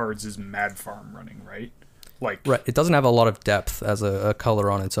red cards is Mad Farm running, right? Like, right, it doesn't have a lot of depth as a color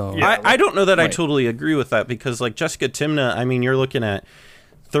on its own. Yeah. I don't know that I Right. totally agree with that, because like Jessica Timna, I mean, you're looking at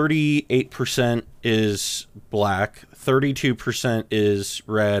 38% is black, 32% is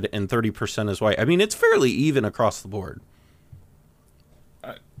red, and 30% is white. I mean, it's fairly even across the board.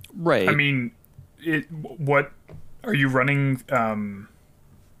 Right. I mean, what are you running?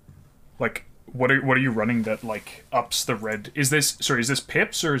 Like, what are you running that like ups the red? Is this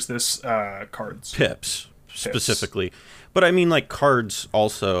pips or is this cards? Pips specifically, but I mean, like cards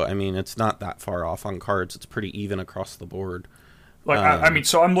also. I mean, it's not that far off on cards. It's pretty even across the board. Like, I mean,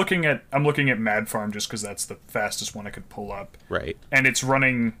 so I'm looking at Mad Farm just because that's the fastest one I could pull up. Right. And it's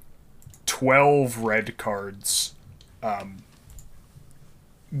running 12 red cards,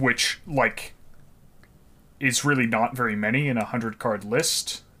 which like is really not very many in a 100-card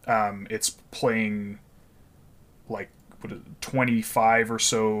list. It's playing like 25 or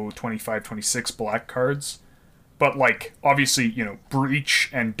so, 25, 26 black cards. But like obviously, you know, Breach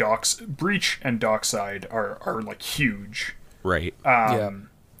and Dockside are like huge. Right. Yeah.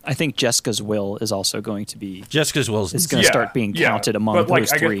 I think Jessica's Will is also going to be Jessica's Will's is going to start being counted among but, like,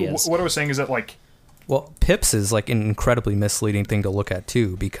 those three. I guess, what I was saying is that like, Well, pips is like an incredibly misleading thing to look at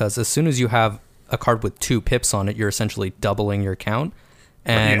too, because as soon as you have a card with 2 pips on it, you're essentially doubling your count.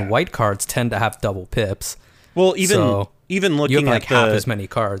 And Yeah. white cards tend to have double pips. Well, even So even You looking have like at half the as many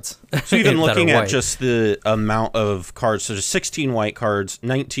cards. so even that are looking at white. just the amount of cards, so there's 16 white cards,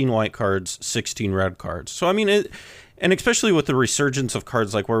 19 white cards, 16 red cards. So I mean it, and especially with the resurgence of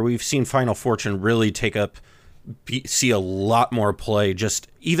cards like where we've seen Final Fortune really take up, see a lot more play, just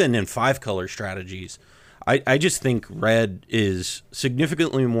even in 5-color strategies. I just think red is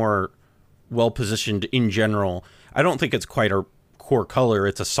significantly more well positioned in general. I don't think it's quite a core color;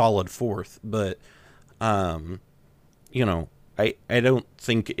 it's a solid 4th, but you know, I don't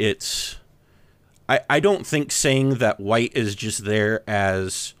think it's. I don't think saying that white is just there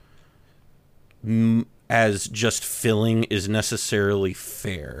as just filling is necessarily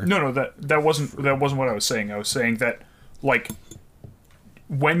fair. no, that wasn't what I was saying. I was saying that like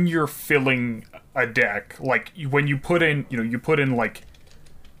when you're filling a deck, like when you put in like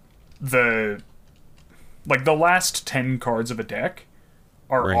the last 10 cards of a deck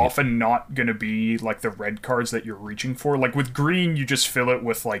are Right. often not going to be like the red cards that you're reaching for. Like with green, you just fill it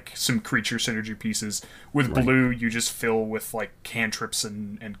with like some creature synergy pieces. With blue, you just fill with like cantrips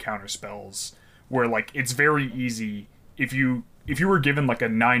and counter spells. Where like it's very easy if you were given like a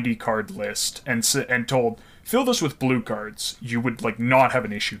 90 card list and told fill this with blue cards, you would like not have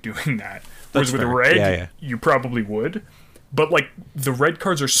an issue doing that. Whereas with fair. red, Yeah. you probably would. But like the red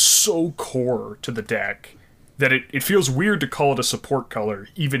cards are so core to the deck that it feels weird to call it a support color,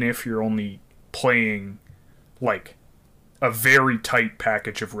 even if you're only playing like a very tight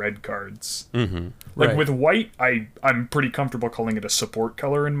package of red cards. Mm-hmm. Like Right. with white, I'm pretty comfortable calling it a support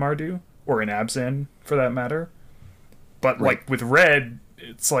color in Mardu, or in Abzan for that matter. But like with red,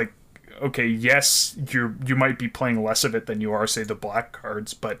 it's like, okay, yes, you might be playing less of it than you are, say, the black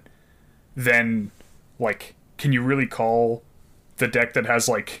cards, but then like, can you really call the deck that has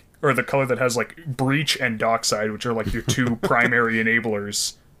like, or the color that has like Breach and Dockside, which are like your 2 primary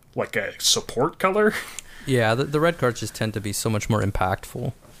enablers, like a support color? Yeah, the red cards just tend to be so much more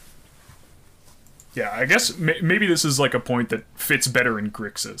impactful. Yeah, I guess maybe this is like a point that fits better in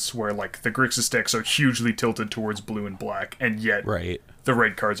Grixis, where like the Grixis decks are hugely tilted towards blue and black, and yet Right. the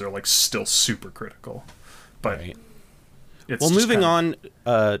red cards are like still super critical. But Right. it's Well, just moving kinda-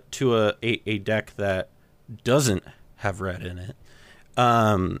 on to a deck that doesn't have red in it,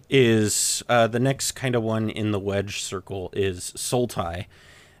 is the next kind of one in the Wedge circle is Sultai,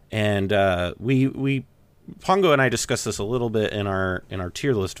 and we Pongo and I discussed this a little bit in our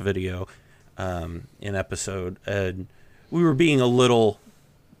tier list video in episode, and we were being a little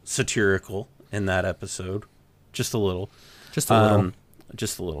satirical in that episode, just a little. Just a little.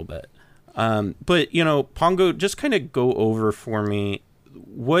 Just a little bit. But, you know, Pongo, just kind of go over for me,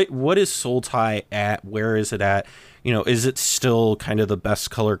 what is Sultai at? Where is it at? You know, is it still kind of the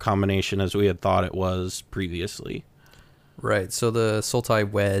best color combination as we had thought it was previously? Right, so the Sultai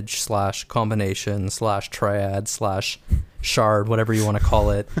Wedge / combination / triad / shard, whatever you want to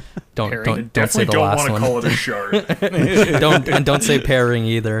call it. Don't say Definitely the don't last want to one. call it a shard. Don't say pairing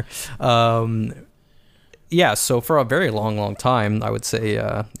either. Yeah, so for a very long time, I would say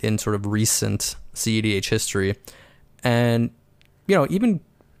in sort of recent cEDH history, and, even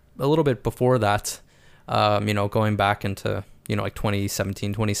a little bit before that, going back into, like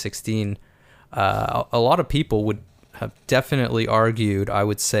 2017, 2016, a lot of people would have definitely argued, I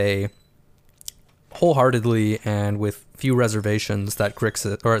would say, wholeheartedly and with few reservations that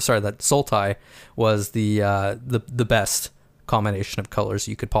that Sultai was the best combination of colors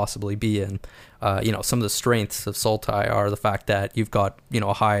you could possibly be in. Some of the strengths of Sultai are the fact that you've got,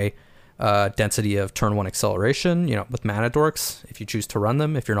 a high density of turn 1 acceleration, with mana dorks, if you choose to run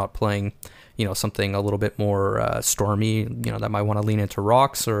them, if you're not playing, something a little bit more stormy, that might want to lean into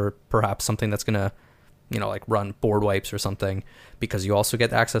rocks, or perhaps something that's going to, like run board wipes or something, because you also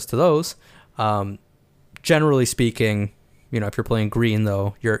get access to those. Generally speaking, if you're playing green,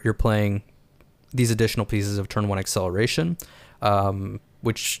 though, you're playing these additional pieces of turn 1 acceleration,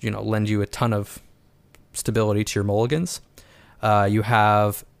 which, lend you a ton of stability to your mulligans. You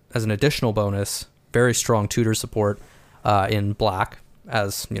have, as an additional bonus, very strong tutor support in black,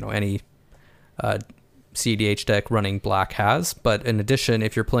 as, any cEDH deck running black has. But in addition,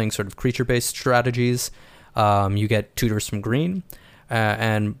 if you're playing sort of creature-based strategies, you get tutors from green.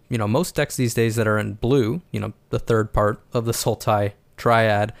 And, most decks these days that are in blue, the third part of the Sultai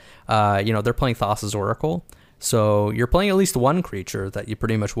triad, they're playing Thassa's Oracle. So you're playing at least one creature that you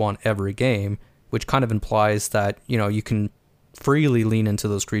pretty much want every game, which kind of implies that, you can freely lean into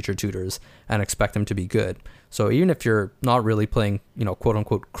those creature tutors and expect them to be good. So even if you're not really playing, quote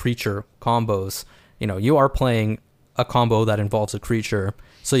unquote creature combos, you are playing a combo that involves a creature.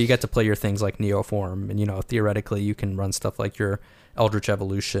 So you get to play your things like Neoform, and, theoretically you can run stuff like your Eldritch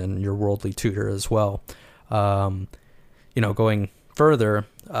Evolution, your Worldly Tutor as well. Going further,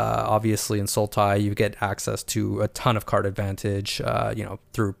 obviously in Sultai, you get access to a ton of card advantage,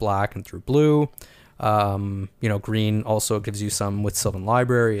 through black and through blue. Green also gives you some with Sylvan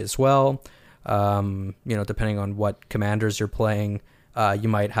Library as well. Depending on what commanders you're playing, you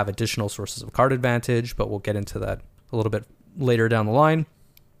might have additional sources of card advantage, but we'll get into that a little bit later down the line.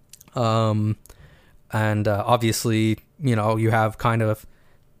 And obviously, you have kind of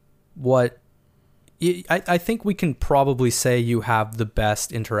what I think we can probably say you have the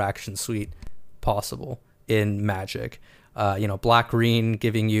best interaction suite possible in Magic. Black-green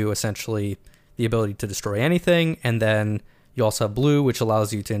giving you essentially the ability to destroy anything, and then you also have blue, which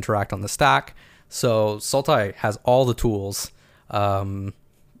allows you to interact on the stack. So Sultai has all the tools, to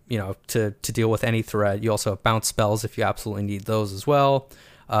deal with any threat. You also have bounce spells if you absolutely need those as well.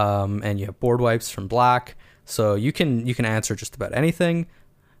 And you have board wipes from black, so you can answer just about anything.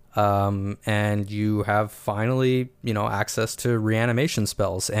 And you have finally, access to reanimation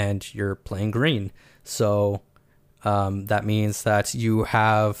spells, and you're playing green. So that means that you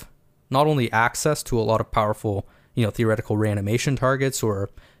have not only access to a lot of powerful, theoretical reanimation targets, or,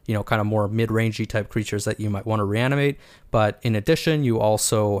 kind of more mid-rangey type creatures that you might want to reanimate, but in addition, you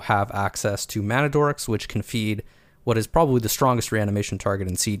also have access to mana dorks, which can feed what is probably the strongest reanimation target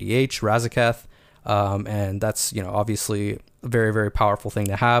in cEDH, Razaketh. And that's, obviously a very, very powerful thing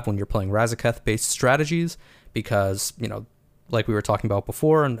to have when you're playing Razaketh-based strategies, because, like we were talking about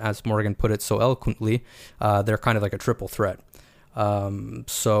before, and as Morgan put it so eloquently, they're kind of like a triple threat.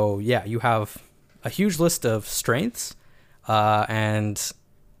 So yeah, you have a huge list of strengths, and,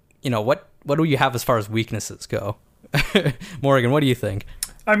 what do you have as far as weaknesses go? Morgan, what do you think?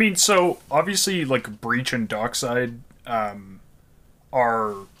 I mean, so obviously, like Breach and Dockside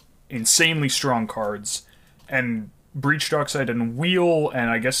are insanely strong cards, and Breach, Dockside, and Wheel, and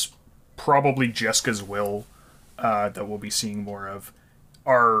I guess probably Jeska's Will, that we'll be seeing more of,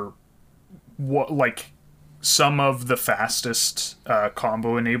 are some of the fastest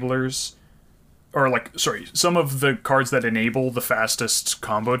combo enablers, or some of the cards that enable the fastest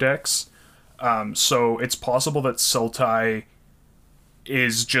combo decks. So it's possible that Sultai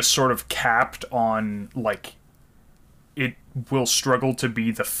is just sort of capped on, it will struggle to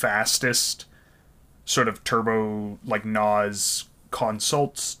be the fastest sort of turbo, Nas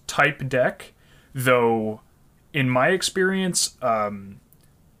consult type deck, though in my experience,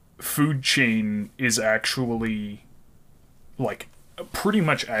 Food Chain is actually pretty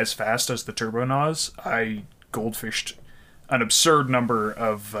much as fast as the Turbo Nas. I goldfished an absurd number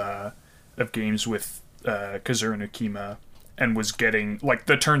of games with Kazura no Kima, and was getting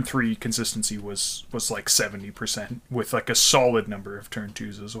the turn 3 consistency was 70% with a solid number of turn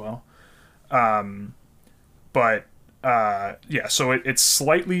 2s as well. But so it's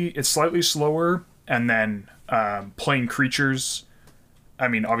slightly slower, and then playing creatures. I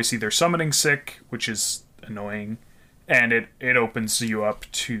mean, obviously they're summoning sick, which is annoying, and it opens you up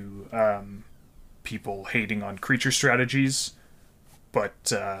to people hating on creature strategies,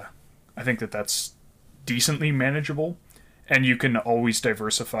 but I think that's decently manageable, and you can always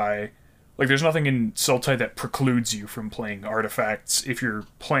diversify. Like, there's nothing in Sultai that precludes you from playing artifacts. If you're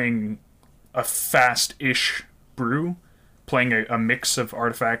playing a fast-ish brew, playing a mix of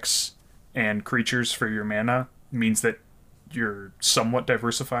artifacts and creatures for your mana means that you're somewhat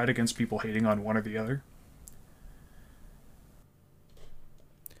diversified against people hating on one or the other.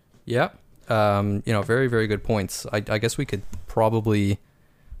 Yeah. Very, very good points. I guess we could probably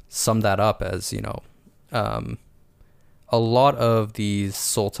sum that up as, a lot of these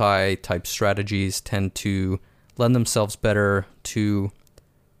Sultai type strategies tend to lend themselves better to,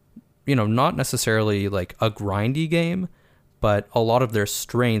 not necessarily like a grindy game, but a lot of their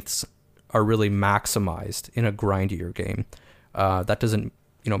strengths are really maximized in a grindier game. That doesn't,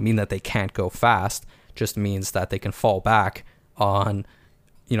 mean that they can't go fast, just means that they can fall back on,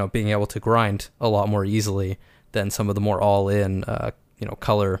 being able to grind a lot more easily than some of the more all-in,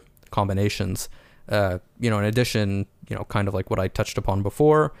 color combinations. In addition, kind of like what I touched upon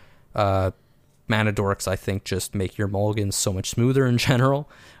before, mana dorks, I think, just make your mulligans so much smoother in general.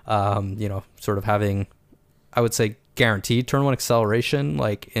 Sort of having, I would say, guaranteed turn 1 acceleration,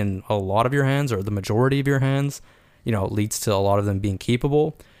 like in a lot of your hands or the majority of your hands, leads to a lot of them being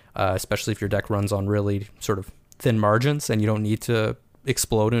keepable, especially if your deck runs on really sort of thin margins and you don't need to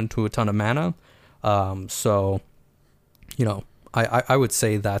explode into a ton of mana. I would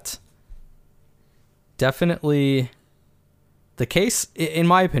say that definitely the case, in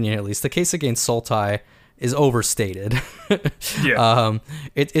my opinion at least, the case against Sultai is overstated. Yeah.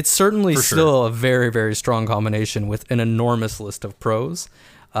 It's certainly For still sure. a very, very strong combination with an enormous list of pros.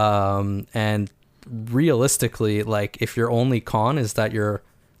 And realistically, like, if your only con is that your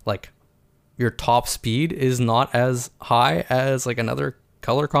top speed is not as high as like another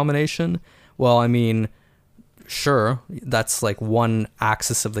color combination, well, I mean, sure, that's like one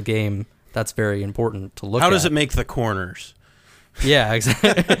axis of the game that's very important to look at. How does it make the corners? Yeah,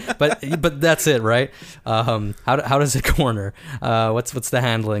 exactly. but that's it, right? How does it corner? What's the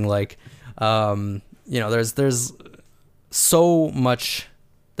handling like? There's so much.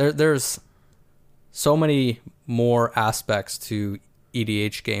 There's so many more aspects to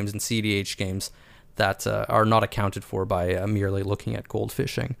EDH games and cEDH games that are not accounted for by merely looking at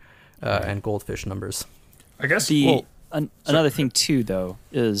goldfishing and goldfish numbers. I guess another thing too, though,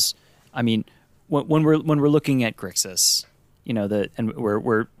 is, I mean, when we're looking at Grixis, and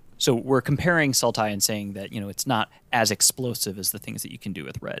we're comparing Sultai and saying that it's not as explosive as the things that you can do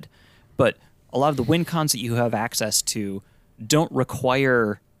with red, but a lot of the win cons that you have access to don't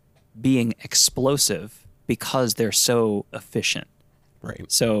require being explosive because they're so efficient.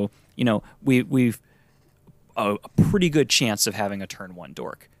 Right. So we've a pretty good chance of having a turn 1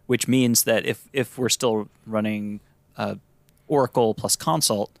 dork, which means that if we're still running Oracle plus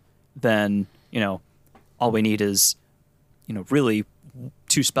Consult, then all we need is really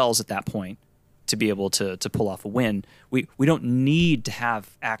 2 spells at that point to be able to pull off a win. We don't need to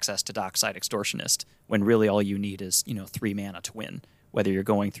have access to Dockside Extortionist when really all you need is 3 mana to win, whether you're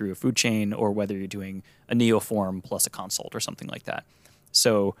going through a food chain or whether you're doing a Neoform plus a Consult or something like that.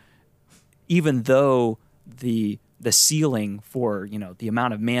 So even though the ceiling for the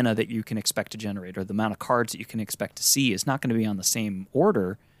amount of mana that you can expect to generate or the amount of cards that you can expect to see is not going to be on the same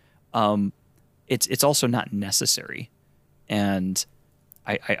order, it's also not necessary. And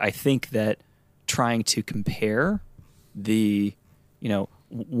I think that trying to compare the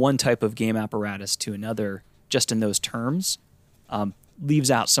one type of game apparatus to another just in those terms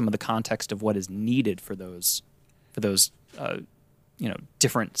leaves out some of the context of what is needed for those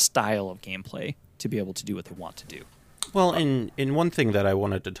different style of gameplay to be able to do what they want to do. Well, and one thing that I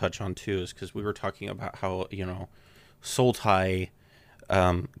wanted to touch on too is because we were talking about how Sultai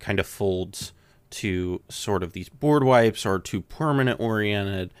kind of folds to sort of these board wipes or too permanent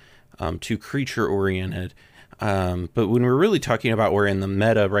oriented, too creature oriented. But when we're really talking about we're in the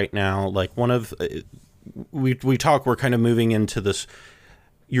meta right now, like one of we're kind of moving into this.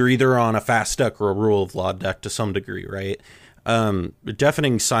 You're either on a fast deck or a rule of law deck to some degree, right?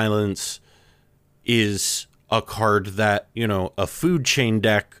 Deafening Silence is a card that a food chain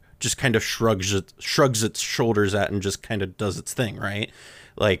deck just kind of shrugs its shoulders at and just kind of does its thing, right?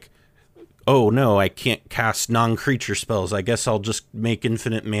 Like, oh no, I can't cast non-creature spells. I guess I'll just make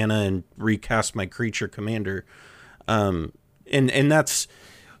infinite mana and recast my creature commander. And that's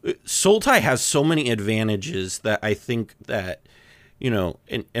Sultai has so many advantages that I think that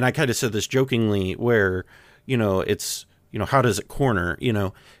and I kind of said this jokingly where it's how does it corner?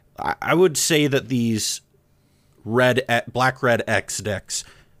 I would say that these black red X decks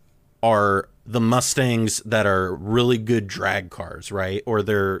are the Mustangs that are really good drag cars, right? Or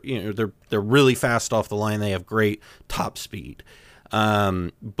they're really fast off the line. They have great top speed.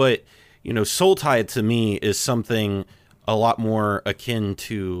 But Sultai to me is something a lot more akin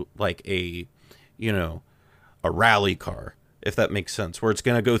to like a rally car, if that makes sense, where it's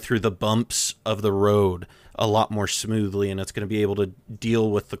going to go through the bumps of the road a lot more smoothly, and it's going to be able to deal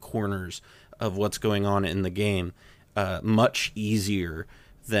with the corners of what's going on in the game much easier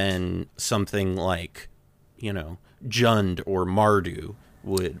than something like, Jund or Mardu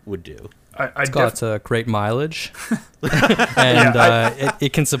would do. It's got great mileage, and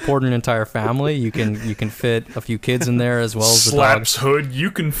it can support an entire family. You can fit a few kids in there as well as the Slaps dogs. hood. You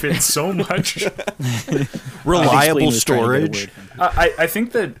can fit so much. Reliable storage. I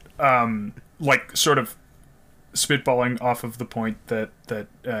think that like sort of spitballing off of the point that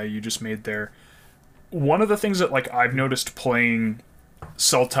you just made there. One of the things that like I've noticed playing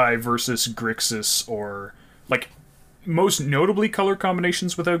Sultai versus Grixis, or like most notably color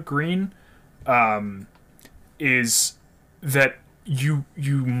combinations without green, is that you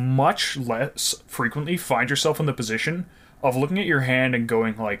much less frequently find yourself in the position of looking at your hand and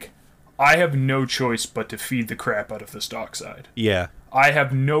going like, I have no choice but to feed the crap out of this dockside. Yeah. I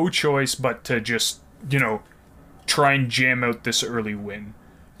have no choice but to just, try and jam out this early win.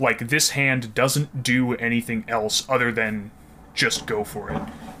 Like, this hand doesn't do anything else other than just go for it,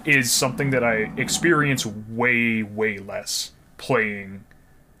 is something that I experience way, way less playing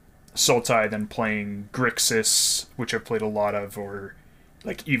Sultai than playing Grixis, which I've played a lot of, or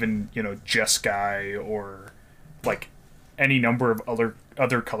like even, Jeskai, or like any number of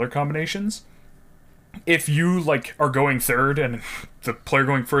other color combinations. If you like are going third and the player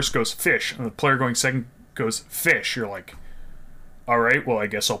going first goes fish and the player going second goes fish, you're like, all right, well, I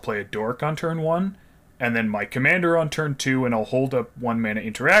guess I'll play a dork on turn 1 and then my commander on turn 2, and I'll hold up 1 mana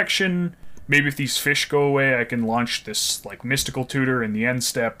interaction. Maybe if these fish go away, I can launch this like mystical tutor in the end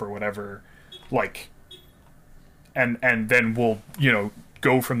step or whatever, like, and then we'll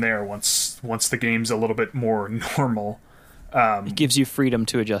go from there once the game's a little bit more normal. It gives you freedom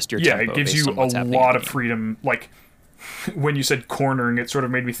to adjust your tempo. Yeah, it gives based you on what's a happening lot in the of game. freedom. Like, when you said cornering, it sort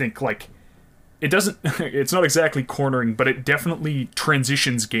of made me think, like, it doesn't... It's not exactly cornering, but it definitely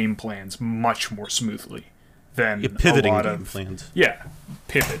transitions game plans much more smoothly than pivoting a lot game of... plans. Yeah,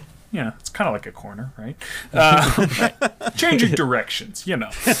 pivot. Yeah, it's kind of like a corner, right? Changing directions,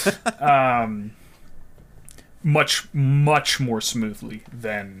 much, much more smoothly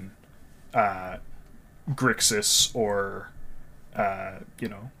than Grixis or...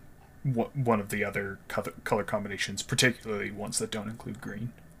 one of the other color combinations, particularly ones that don't include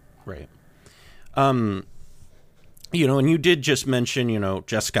green. Right. And you did just mention,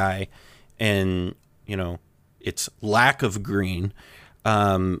 Jeskai and, its lack of green.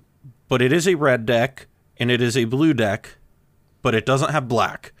 But it is a red deck and it is a blue deck, but it doesn't have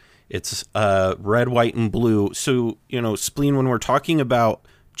black. It's red, white, and blue. So, Spleen, when we're talking about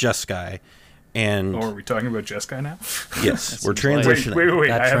Jeskai, and are we talking about Jeskai now? Yes, we're transitioning. Wait.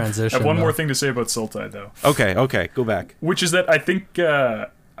 That I have transition, one more though. thing to say about Sultai, though. Okay, go back. Which is that I think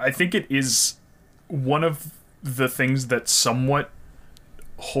it is one of the things that somewhat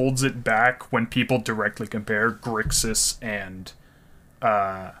holds it back when people directly compare Grixis and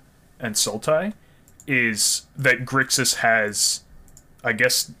Sultai, is that Grixis has, I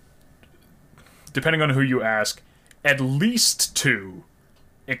guess, depending on who you ask, at least 2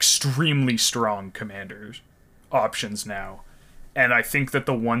 extremely strong commanders options now, and I think that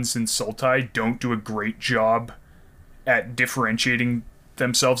the ones in Sultai don't do a great job at differentiating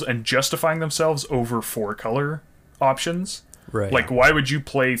themselves and justifying themselves over 4 color options. Right. Like, why would you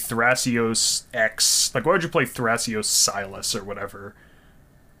play Thrasios X? Like, why would you play Thrasios Silas or whatever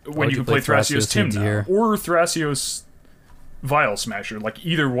when you can play Thrasios Timna or Thrasios Vial Smasher? Like,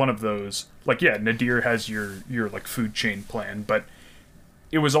 either one of those. Like, yeah, Nadir has your like food chain plan, but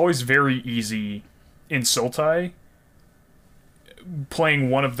it was always very easy in Sultai playing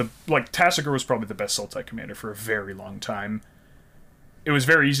one of the... Like, Tassiger was probably the best Sultai commander for a very long time. It was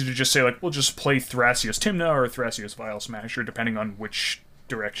very easy to just say, like, we'll just play Thrasios Timna or Thrasios Vial Smasher, depending on which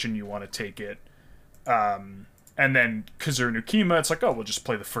direction you want to take it. And then Kazur Nukima, it's like, oh, we'll just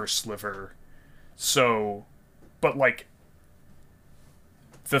play the first sliver. So, but, like,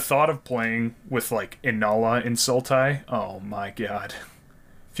 the thought of playing with, like, Inala in Sultai, oh my god.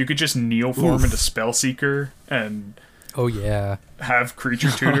 If you could just Neoform into Spellseeker and... Oh, yeah. Have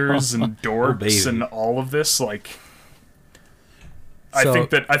creature tutors and dorks and all of this, like... I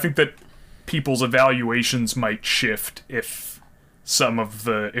think that people's evaluations might shift if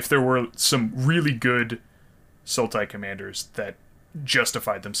there were some really good Sultai commanders that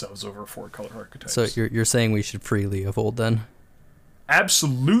justified themselves over 4 color archetypes. So you're saying we should free Leovold then?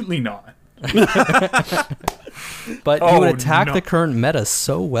 Absolutely not. But you would attack the current meta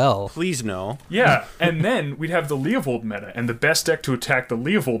so well. Please no. Yeah, and then we'd have the Leovold meta, and the best deck to attack the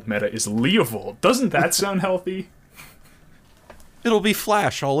Leovold meta is Leovold. Doesn't that sound healthy? It'll be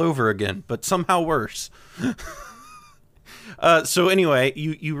Flash all over again, but somehow worse. So anyway,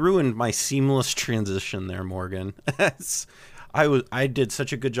 you ruined my seamless transition there, Morgan. I did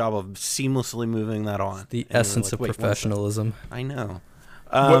such a good job of seamlessly moving that on. The essence of professionalism. I know.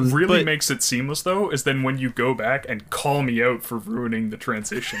 What really makes it seamless, though, is then when you go back and call me out for ruining the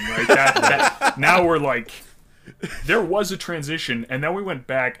transition, right? Now we're like, there was a transition, and then we went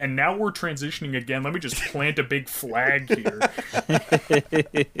back, and now we're transitioning again. Let me just plant a big flag here.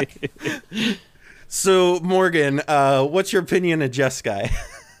 So, Morgan, what's your opinion of Jeskai?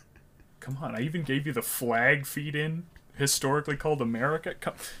 Come on, I even gave you the flag feed in, historically called America.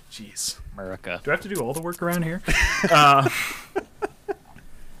 Jeez. America. Do I have to do all the work around here?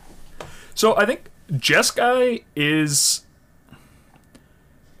 So I think Jeskai is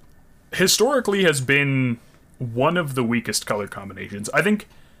historically has been one of the weakest color combinations. I think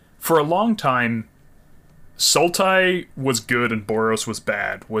for a long time, Sultai was good and Boros was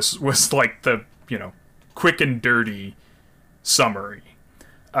bad. Was like the, quick and dirty summary.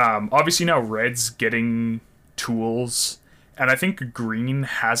 Obviously now Red's getting tools, and I think Green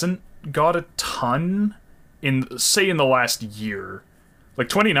hasn't got a ton in the last year. Like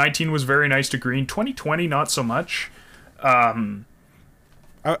 2019 was very nice to Green. 2020 not so much. I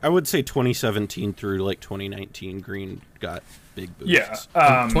would say 2017 through like 2019, Green got big boosts.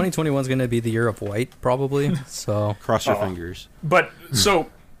 Yeah. 2021 is going to be the year of white, probably. So cross your fingers. But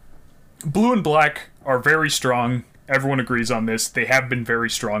so Blue and Black are very strong. Everyone agrees on this. They have been very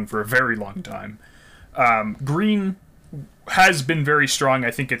strong for a very long time. Green has been very strong.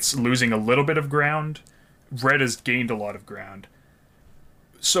 I think it's losing a little bit of ground. Red has gained a lot of ground.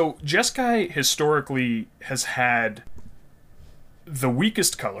 So Jeskai historically has had the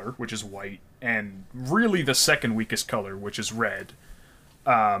weakest color, which is white, and really the second weakest color, which is red.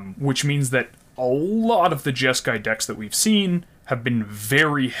 Which means that a lot of the Jeskai decks that we've seen have been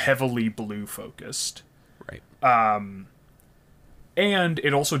very heavily blue focused. Right. And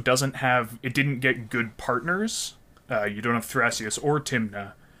it also didn't get good partners. You don't have Thrasios or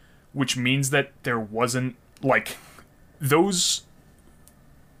Tymna, which means that there wasn't, those,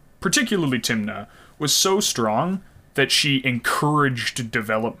 particularly Tymna, was so strong that she encouraged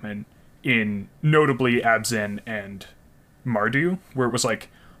development in notably Abzan and Mardu, where it was like,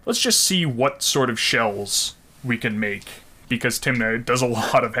 let's just see what sort of shells we can make, because Tymna does a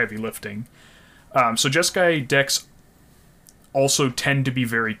lot of heavy lifting. So Jeskai decks also tend to be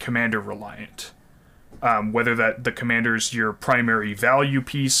very commander reliant. Whether that the commander's your primary value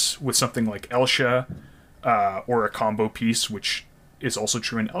piece with something like Elsha, or a combo piece, which is also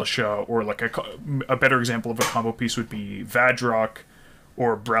true in Elsha, or like a better example of a combo piece would be Vadrok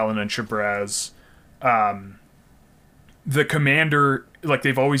or Bralin and Shabraz. The commander,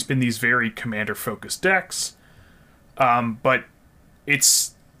 they've always been these very commander-focused decks, but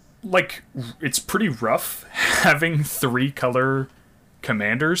it's pretty rough having 3-color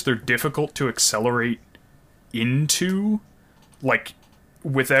commanders. They're difficult to accelerate into,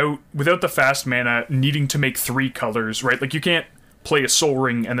 without the fast mana needing to make 3 colors, right? You can't play a Soul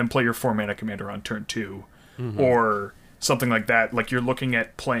Ring and then play your 4-mana commander on turn 2, or something like that. You're looking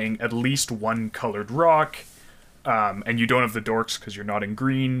at playing at least 1 colored rock, and you don't have the dorks because you're not in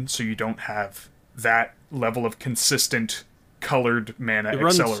green, so you don't have that level of consistent colored mana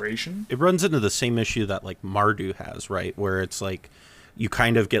acceleration. It runs into the same issue that Mardu has, right? Where it's you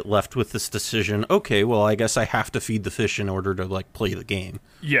kind of get left with this decision, okay, well, I guess I have to feed the fish in order to play the game.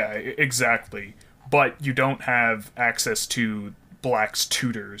 Yeah, exactly. But you don't have access to Black's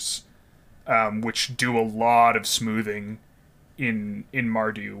tutors, which do a lot of smoothing in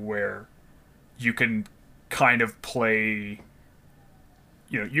Mardu, where you can kind of play,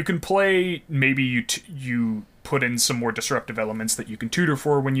 you can play, maybe you put in some more disruptive elements that you can tutor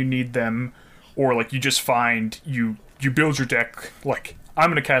for when you need them, or you just find you build your deck I'm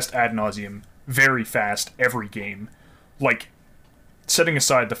going to cast Ad Nauseam very fast every game. Setting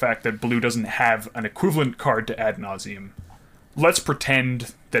aside the fact that blue doesn't have an equivalent card to Ad Nauseam, let's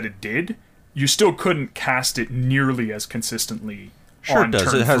pretend that it did. You still couldn't cast it nearly as consistently. Sure, on it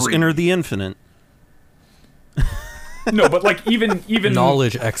does. turn It has 3. Enter the Infinite. No, but even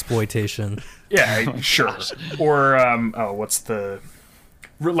knowledge exploitation. Yeah, sure. Or what's the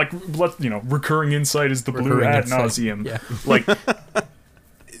recurring insight is the blue Recurring Ad insight. Nauseam. Yeah.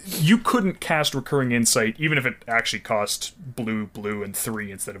 you couldn't cast Recurring Insight, even if it actually cost blue, and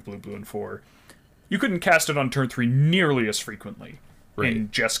 3 instead of blue, and 4. You couldn't cast it on turn 3 nearly as frequently in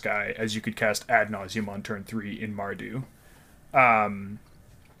Jeskai as you could cast Ad Nauseam on turn 3 in Mardu. And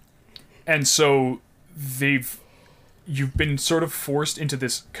so you've been sort of forced into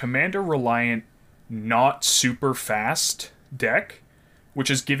this commander-reliant, not super fast deck, which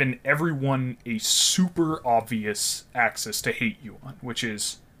has given everyone a super obvious axis to hate you on, which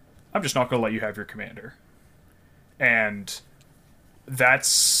is, I'm just not going to let you have your commander. And that's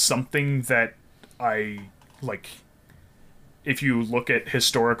something that I, like, if you look at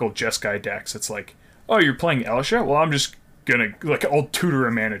historical Jeskai decks, it's like, oh, you're playing Elisha? Well, I'm just gonna, like, I'll tutor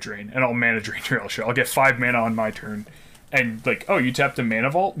a Mana Drain, and I'll Mana Drain your Elisha. I'll get 5 mana on my turn. And, like, oh, you tapped a Mana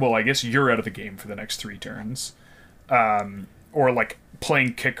Vault? Well, I guess you're out of the game for the next 3 turns. Or, like,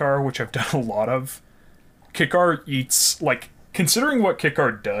 playing Kikar, which I've done a lot of. Kikar eats, like, considering what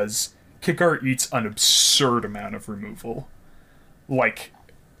Kikar does, Kikar eats an absurd amount of removal. Like,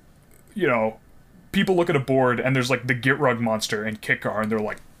 you know, people look at a board and there's, like, the Gitrug monster and Kikar, and they're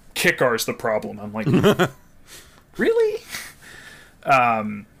like, Kikar's the problem. I'm like, really?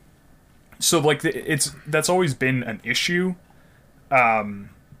 So, like, that's always been an issue. And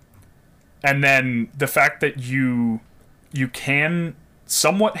then the fact that you can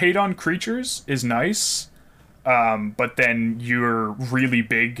somewhat hate on creatures is nice, but then you're really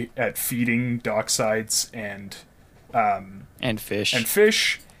big at feeding Docksides and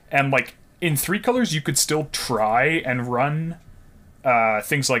fish, and like in 3 colors you could still try and run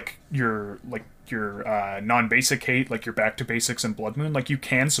things like your non-basic hate, like your Back to Basics and Blood Moon. Like, you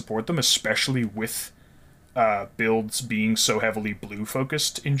can support them, especially with builds being so heavily blue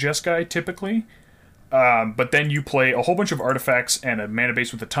focused in Jeskai typically. But then you play a whole bunch of artifacts and a mana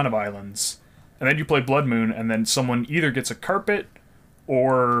base with a ton of islands, and then you play Blood Moon, and then someone either gets a carpet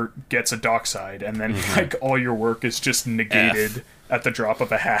or gets a Dockside, and then like all your work is just negated at the drop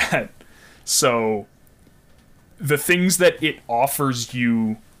of a hat. So the things that it offers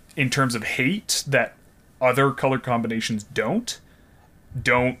you in terms of hate that other color combinations don't,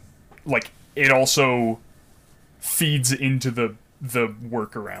 like, it also feeds into the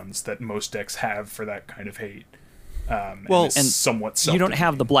workarounds that most decks have for that kind of hate. Well, and somewhat you don't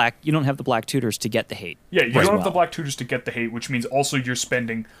have the black tutors to get the hate. Yeah, you don't have the black tutors to get the hate, which means also you're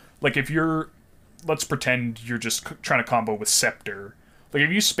spending, like, if you're, let's pretend you're just trying to combo with Scepter. Like,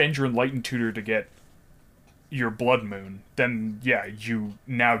 if you spend your Enlightened Tutor to get your Blood Moon, then yeah, you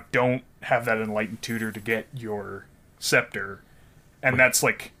now don't have that Enlightened Tutor to get your Scepter. And that's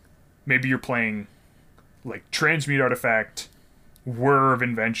like, maybe you're playing like Transmute Artifact, Whir of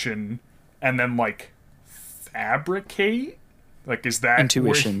Invention, and then like Fabricate? Like, is that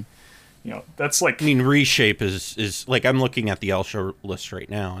Intuition? You know, that's like, I mean, Reshape is like, I'm looking at the Elsha list right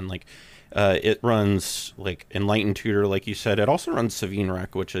now, and like it runs like Enlightened Tutor, like you said. It also runs Savine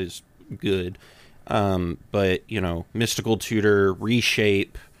Wreck, which is good. But, you know, Mystical Tutor,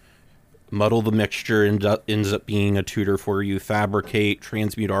 Reshape, Muddle the Mixture ends up being a tutor for you, Fabricate,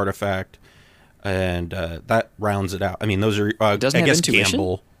 Transmute Artifact, and that rounds it out. I mean, those are, I guess, Intuition?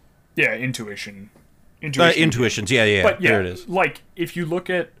 Gamble. Yeah, Intuitions, yeah, but yeah, there it is. Like, if you look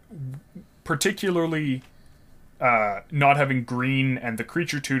at particularly not having green and the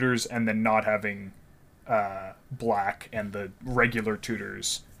creature tutors, and then not having black and the regular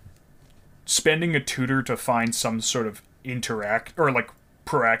tutors, spending a tutor to find some sort of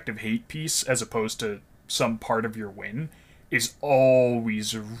proactive hate piece as opposed to some part of your win is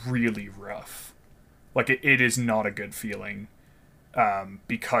always really rough. Like, it is not a good feeling,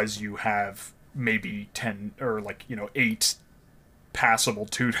 because you have maybe 10 or, like, you know, 8 passable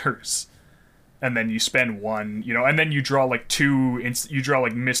tutors, and then you spend 1, you know, and then you draw like 2, you draw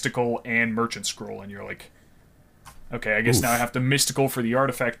like Mystical and Merchant Scroll, and you're like, okay, I guess now I have to Mystical for the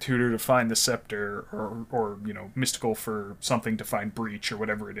Artifact Tutor to find the Scepter, or you know, Mystical for something to find Breach, or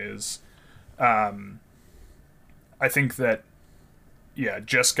whatever it is. I think that, yeah,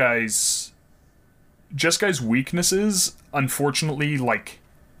 Jeskai's weaknesses, unfortunately, like,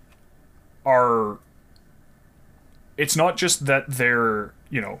 are... It's not just that they're,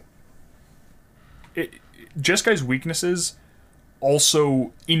 you know... Jeskai's weaknesses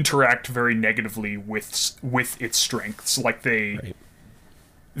also interact very negatively with its strengths. Like, they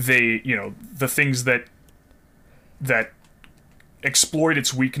you know, the things that exploit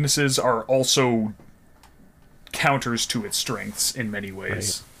its weaknesses are also counters to its strengths in many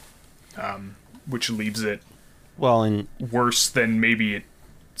ways, which leaves it worse than maybe it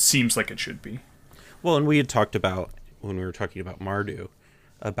seems like it should be. Well, and we had talked about, when we were talking about Mardu,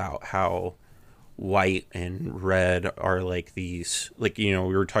 about how white and red are like these, like, you know,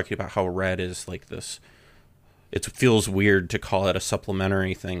 we were talking about how red is like this, it feels weird to call it a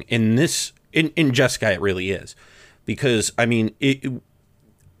supplementary thing. In Jeskai, it really is. Because, I mean,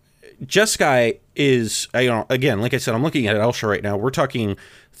 Jeskai is, again, like I said, I'm looking at Elsha right now. We're talking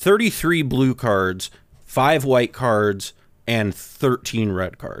 33 blue cards, 5 white cards, and 13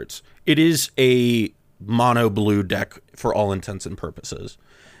 red cards. It is a mono blue deck for all intents and purposes.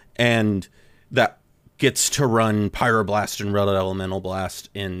 And that gets to run Pyroblast and Red Elemental Blast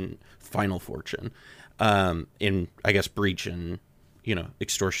in Final Fortune. In, I guess, Breach and, you know,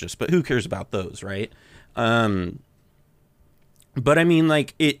 Extortionist. But who cares about those, right? But I mean,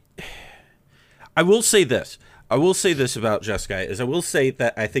 like, I will say this about Jeskai, is I will say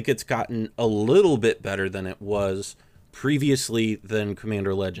that I think it's gotten a little bit better than it was previously than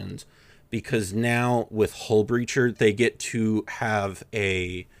Commander Legends, because now with Hull Breacher, they get to have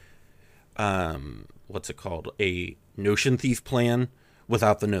a, what's it called? A Notion Thief plan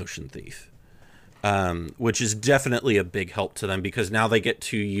without the Notion Thief. Which is definitely a big help to them, because now they get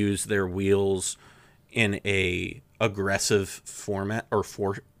to use their wheels in a aggressive format, or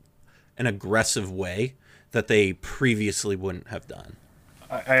for an aggressive way that they previously wouldn't have done.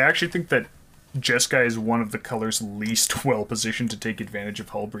 I actually think that Jeskai is one of the colors least well positioned to take advantage of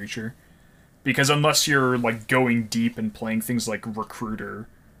Hull Breacher, because unless you're like going deep and playing things like Recruiter,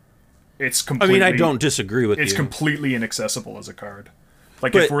 it's completely, I mean, I don't disagree with you. It's completely inaccessible as a card.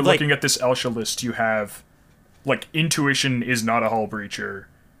 Like, But, if we're like, looking at this Elsha list, you have, like, Intuition is not a Hull Breacher.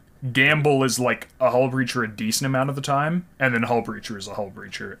 Gamble is, like, a Hull Breacher a decent amount of the time, and then Hull Breacher is a Hull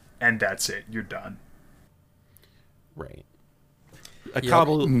Breacher, and that's it. You're done. Right.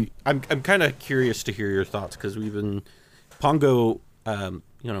 Cobble, I'm kind of curious to hear your thoughts, because we've been... Pongo, you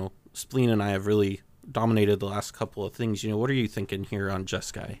know, Spleen and I have really dominated the last couple of things. You know, what are you thinking here on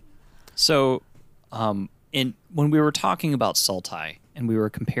Jeskai? So, when we were talking about Sultai, and we were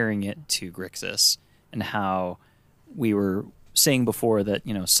comparing it to Grixis, and how we were saying before that,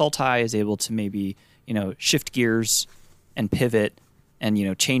 you know, Sultai is able to maybe, you know, shift gears and pivot and, you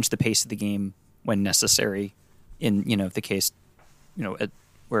know, change the pace of the game when necessary, in, you know, the case, you know,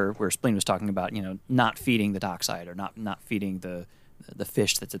 where Spleen was talking about, you know, not feeding the dockside, or not feeding the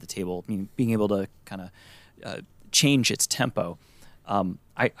fish that's at the table, I mean, being able to kind of change its tempo.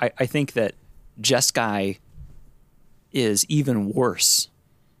 I think that Jeskai is even worse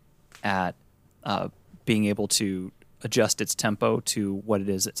at being able to adjust its tempo to what it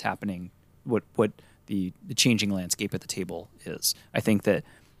is that's happening, what the changing landscape at the table is. I think that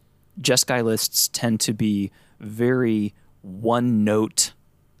Jeskai lists tend to be very one-note,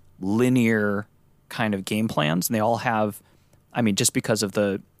 linear kind of game plans, and they all have, I mean, just because of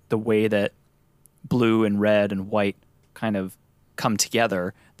the way that blue and red and white kind of come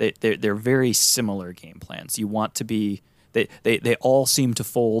together, they're very similar game plans. You want to be, they all seem to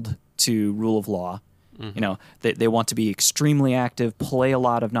fold to rule of law. Mm-hmm. You know, they want to be extremely active, play a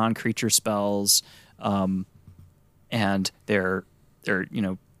lot of non-creature spells, and they're you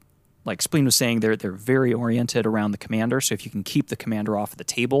know, like Spleen was saying, they're very oriented around the commander. So if you can keep the commander off the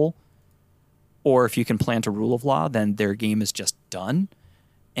table, or if you can plant a rule of law, then their game is just done.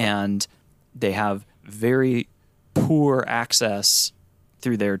 And they have very poor access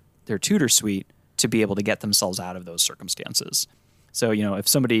through their tutor suite to be able to get themselves out of those circumstances. So, you know, if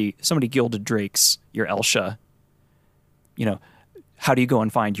somebody Gilded Drakes your Elsha, you know, how do you go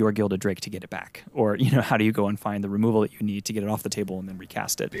and find your Gilded Drake to get it back? Or, you know, how do you go and find the removal that you need to get it off the table and then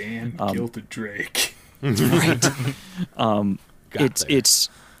recast it? Ban Gilded Drake. Right.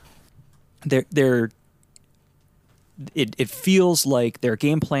 It feels like their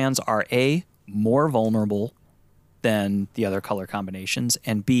game plans are A, more vulnerable than the other color combinations,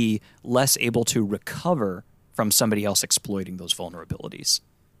 and B, less able to recover from somebody else exploiting those vulnerabilities.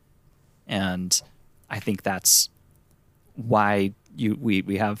 And I think that's why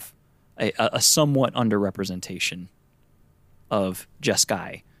we have a somewhat underrepresentation of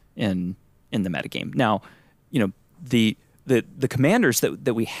Jeskai in the metagame. Now, you know, the commanders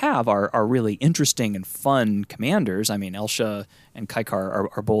that we have are really interesting and fun commanders. I mean, Elsha and Kaikar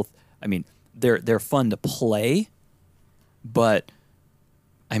are both, I mean, they're fun to play, but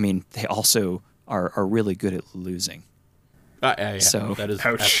I mean, they also are really good at losing. Yeah, so that is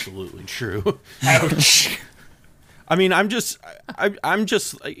Ouch. absolutely true. Ouch. I mean, I'm just,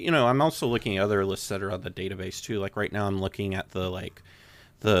 you know, I'm also looking at other lists that are on the database too. Like right now, I'm looking at the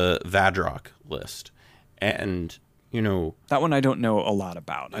Vadrock list, and you know, that one I don't know a lot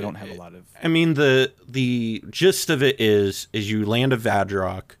about. I don't have a lot of. I mean, the gist of it is you land a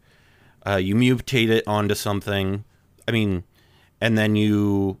Vadrock, you mutate it onto something. I mean, and then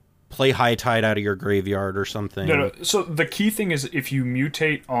you play High Tide out of your graveyard or something. No. So the key thing is if you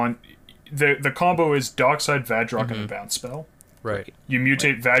mutate on the combo is Dockside, Vadrock, and a bounce spell. Right. You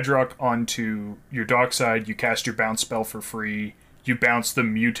mutate Vadrock onto your Dockside, you cast your bounce spell for free, you bounce the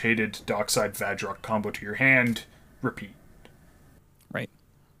mutated Dockside Vadrock combo to your hand, repeat. Right.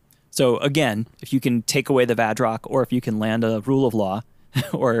 So again, if you can take away the Vadrock, or if you can land a Rule of Law,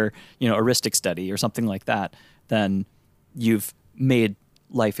 or Heuristic Study, or something like that, then you've made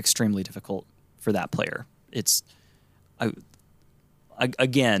life extremely difficult for that player. It's, I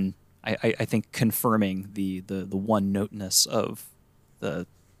think confirming the one noteness of the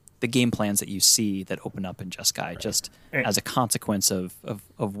game plans that you see that open up in Jeskai, just as a consequence of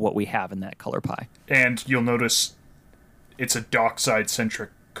what we have in that color pie. And you'll notice it's a Dockside centric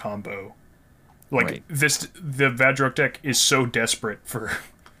combo. Like the Vadrock deck is so desperate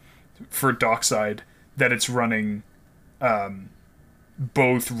for Dockside that it's running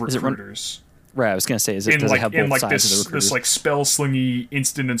both recruiters. Right, I was gonna say, does it have both sides of the recruiters? This like spell slingy,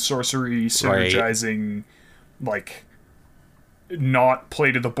 instant and sorcery, synergizing, like not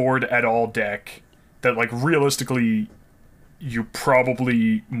play to the board at all deck that like realistically you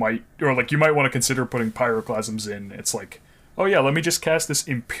probably might, or like you might want to consider putting Pyroclasms in. It's like, oh yeah, let me just cast this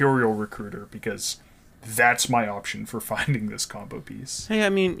Imperial Recruiter because that's my option for finding this combo piece. Hey, I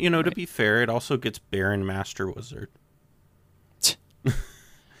mean, to be fair, it also gets Baron Master Wizard.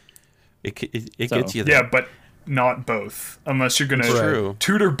 It gets you there. Yeah, but not both. Unless you're going to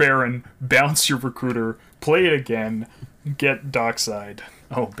tutor Baron, bounce your Recruiter, play it again, get Dockside.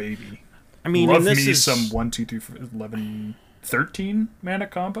 Oh, baby. I mean, love me some 1, 2, 3, 4, 11, 13 mana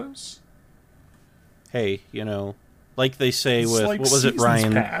combos. Hey, like they say It's with, like what was it,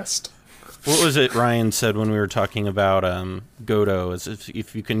 Ryan? Past. What was it Ryan said when we were talking about Godo? Is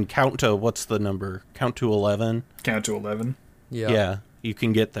if you can count to, what's the number? Count to 11? Count to 11. Yeah, you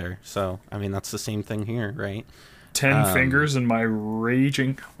can get there. So, I mean, that's the same thing here, right? 10 fingers and my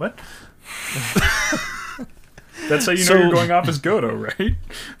raging... What? That's how you know you're going off as Godo, right?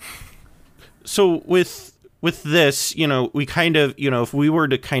 So, with this, we kind of, if we were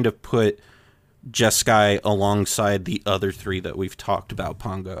to kind of put Jeskai alongside the other three that we've talked about,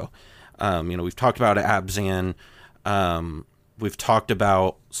 Pongo, we've talked about Abzan, we've talked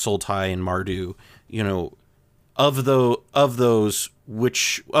about Sultai and Mardu, of those,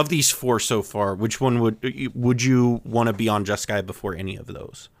 which of these four so far, which one would you want to be on Jeskai before any of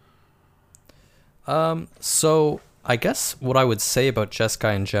those? So I guess what I would say about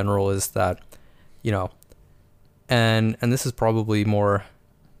Jeskai in general is that, and this is probably more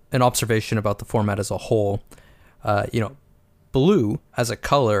an observation about the format as a whole. Blue as a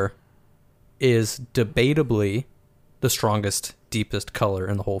color is debatably the strongest, deepest color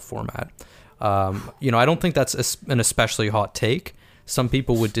in the whole format. I don't think that's an especially hot take. Some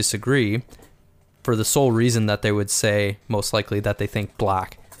people would disagree for the sole reason that they would say most likely that they think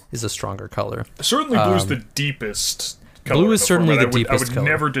black is a stronger color. Certainly blue is the deepest color. Blue is certainly the deepest color. I would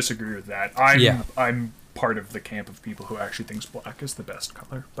never disagree with that. I'm part of the camp of people who actually thinks black is the best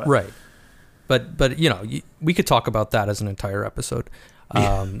color. But. Right. But we could talk about that as an entire episode.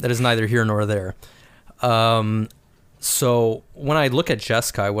 That is neither here nor there. So when I look at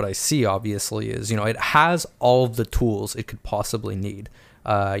Jeskai, what I see obviously is, it has all of the tools it could possibly need.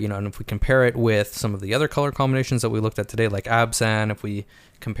 And if we compare it with some of the other color combinations that we looked at today, like Abzan, if we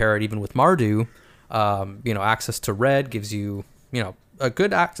compare it even with Mardu, access to red gives you, a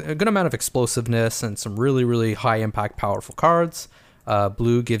good amount of explosiveness and some really, really high impact, powerful cards.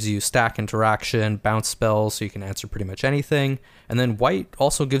 Blue gives you stack interaction, bounce spells, so you can answer pretty much anything. And then white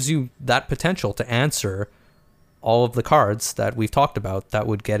also gives you that potential to answer all of the cards that we've talked about that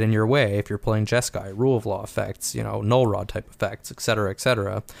would get in your way if you're playing Jeskai, Rule of Law effects, Null Rod type effects, etc.,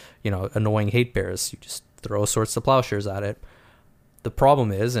 etc. Annoying hate bears. You just throw Swords to Plowshares at it. The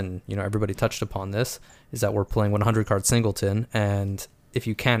problem is, and everybody touched upon this, is that we're playing 100 card singleton, and if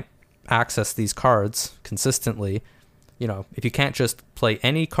you can't access these cards consistently, if you can't just play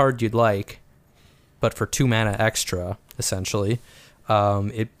any card you'd like, but for 2 mana extra, essentially,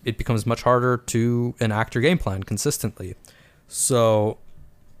 it becomes much harder to enact your game plan consistently. So,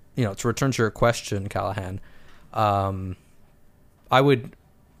 to return to your question, Callahan, I would,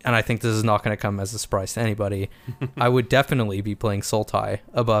 and I think this is not going to come as a surprise to anybody, I would definitely be playing Sultai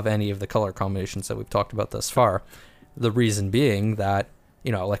above any of the color combinations that we've talked about thus far. The reason being that,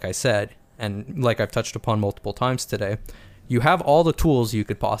 like I said, and like I've touched upon multiple times today, you have all the tools you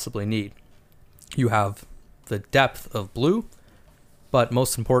could possibly need. You have the depth of blue, but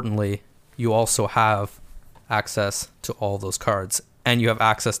most importantly, you also have access to all those cards and you have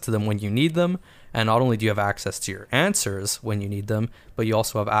access to them when you need them. And not only do you have access to your answers when you need them, but you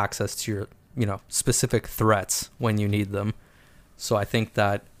also have access to your, specific threats when you need them. So I think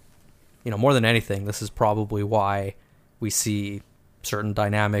that, more than anything, this is probably why we see certain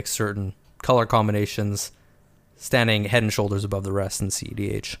dynamics, certain color combinations standing head and shoulders above the rest in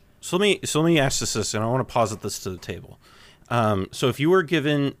cEDH. So let me ask this, and I want to posit this to the table. So if you were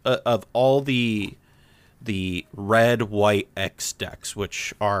given of all the red, white X decks,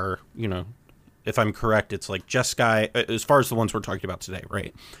 which are, if I'm correct, it's like Jeskai, as far as the ones we're talking about today,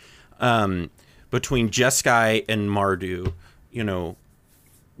 right? Between Jeskai and Mardu,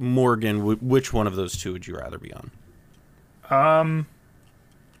 Morgan, which one of those two would you rather be on?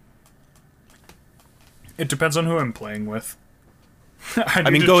 It depends on who I'm playing with.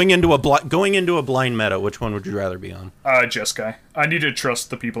 Going into a blind meta, which one would you rather be on? Jeskai. I need to trust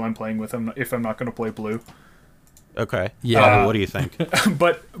the people I'm playing with if I'm not going to play blue. Okay. Yeah. What do you think?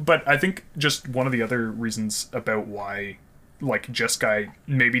 But I think just one of the other reasons about why Jeskai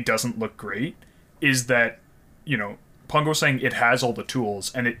maybe doesn't look great is that, Pungo's saying it has all the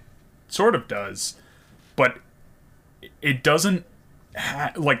tools, and it sort of does, but it doesn't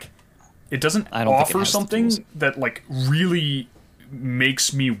offer something that really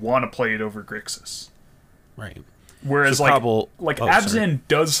makes me want to play it over Grixis. Right. Whereas so Abzan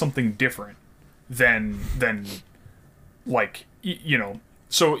does something different than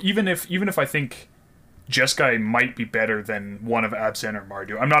so even if I think Jeskai might be better than one of Abzan or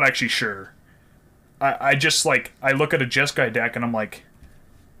Mardu, I'm not actually sure. I just I look at a Jeskai deck and I'm like,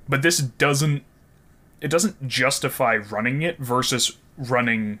 but this doesn't justify running it versus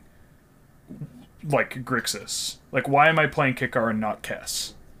running Grixis. Why am I playing Kikar and not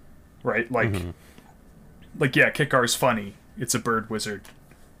Kess? Right? Yeah, Kikar's funny. It's a bird wizard.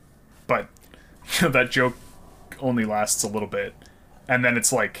 But that joke only lasts a little bit. And then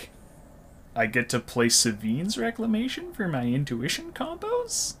it's I get to play Savine's Reclamation for my intuition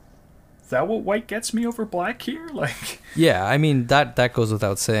combos? Is that what white gets me over black here? Yeah, I mean, that goes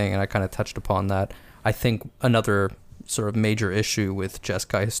without saying, and I kind of touched upon that. I think another sort of major issue with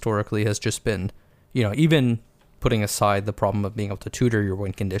Jeskai historically has just been, even putting aside the problem of being able to tutor your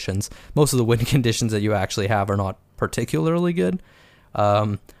win conditions, most of the win conditions that you actually have are not particularly good.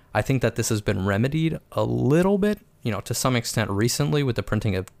 I think that this has been remedied a little bit, to some extent recently with the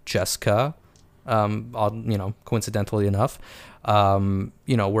printing of Jeska, coincidentally enough,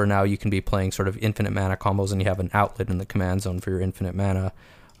 where now you can be playing sort of infinite mana combos and you have an outlet in the command zone for your infinite mana.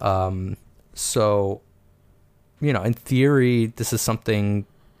 So, in theory, this is something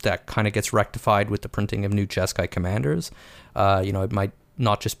that kind of gets rectified with the printing of new Jeskai commanders. It might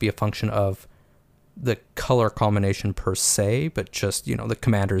not just be a function of the color combination per se, but just, the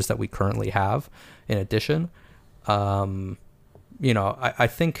commanders that we currently have in addition. I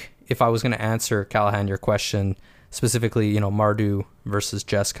think if I was going to answer, Callahan, your question, specifically, Mardu versus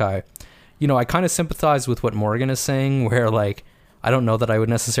Jeskai, I kind of sympathize with what Morgan is saying, where, I don't know that I would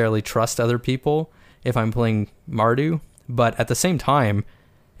necessarily trust other people if I'm playing Mardu, but at the same time,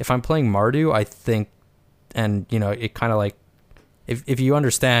 if I'm playing Mardu, I think, and, it kind of if you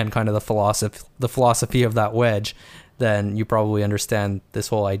understand kind of the philosophy of that wedge, then you probably understand this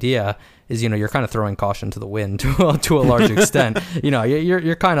whole idea is, you're kind of throwing caution to the wind to a large extent.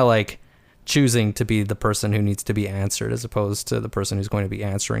 You're kind of choosing to be the person who needs to be answered as opposed to the person who's going to be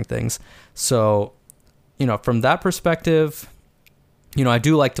answering things. So, from that perspective, I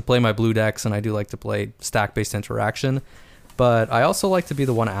do like to play my blue decks and I do like to play stack-based interaction, but I also like to be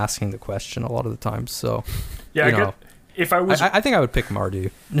the one asking the question a lot of the time. So, yeah, I think I would pick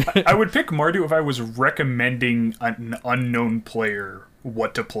Mardu. I would pick Mardu if I was recommending an unknown player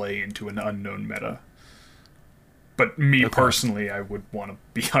what to play into an unknown meta. But me personally, I would want to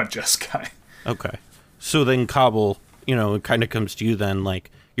be on Jeskai. Okay. So then Cobble, it kind of comes to you then,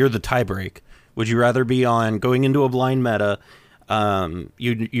 you're the tiebreak. Would you rather be on going into a blind meta?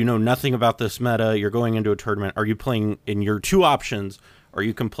 You know nothing about this meta. You're going into a tournament. Are you playing in your two options, or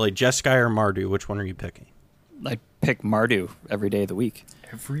you can play Jeskai or Mardu? Which one are you picking? I pick Mardu every day of the week.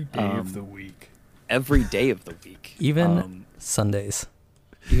 Every day of the week. Every day of the week. Even Sundays.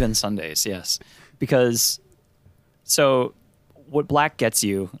 Even Sundays, yes. Because, so, what black gets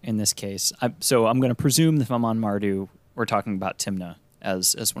you in this case, I'm going to presume that if I'm on Mardu, we're talking about Tymna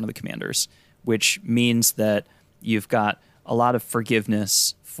as one of the commanders, which means that you've got a lot of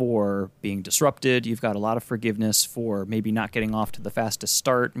forgiveness for being disrupted. You've got a lot of forgiveness for maybe not getting off to the fastest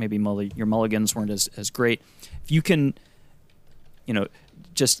start. Maybe your mulligans weren't as great. If you can,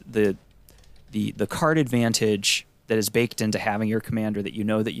 just the card advantage that is baked into having your commander that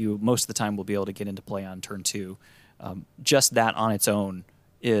that you most of the time will be able to get into play on turn 2. just that on its own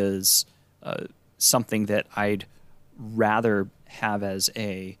is something that I'd rather have as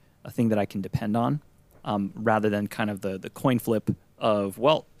a thing that I can depend on, rather than kind of the coin flip of,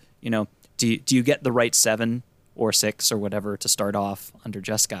 well, do you get the right 7 or 6 or whatever to start off under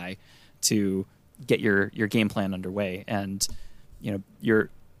Jeskai to get your game plan underway. And the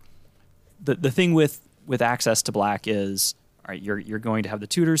thing with access to black is, all right, you're going to have the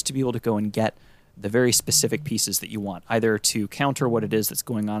tutors to be able to go and get the very specific pieces that you want, either to counter what it is that's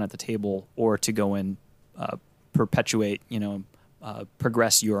going on at the table or to go and perpetuate,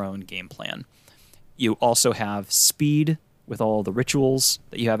 progress your own game plan. You also have speed with all the rituals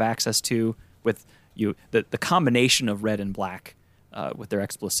that you have access to. With the combination of red and black with their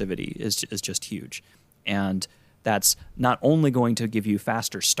explosivity is just huge, and that's not only going to give you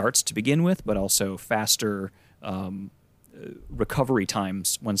faster starts to begin with, but also faster recovery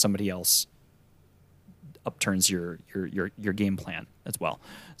times when somebody else upturns your game plan as well.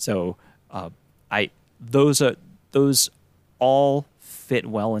 So those all fit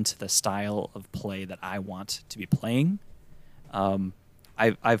well into the style of play that I want to be playing.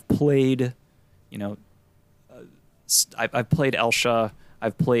 I've played, I've played Elsha.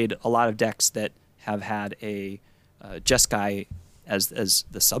 I've played a lot of decks that have had a Jeskai as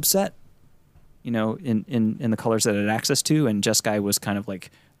the subset, in the colors that it had access to, and Jeskai was kind of like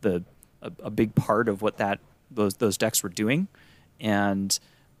a big part of what those decks were doing. And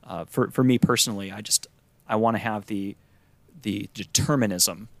for me personally, I want to have the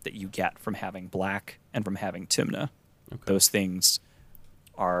determinism that you get from having black and from having Tymna. Okay. Those things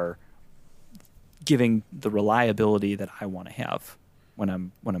are giving the reliability that I want to have when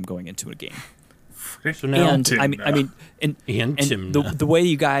I'm going into a game. So now, and the way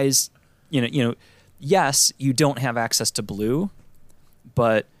you guys, yes, you don't have access to blue,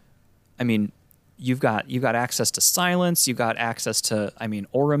 but I mean, you've got access to silence, you've got access to,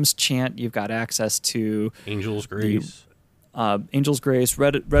 Orum's Chant, you've got access to Angel's Grace,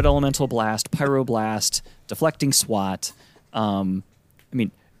 Red Elemental Blast, Pyroblast, Deflecting Swat.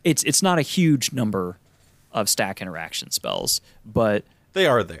 It's not a huge number of stack interaction spells, but they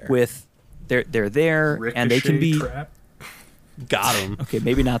are there. They're there, Ricochet and they can be trap. Got them. Okay,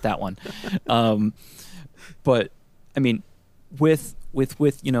 maybe not that one, but with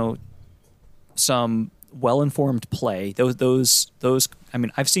some well-informed play, those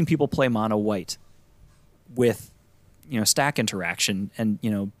I've seen people play mono white with stack interaction,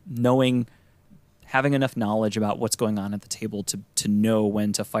 and having enough knowledge about what's going on at the table to know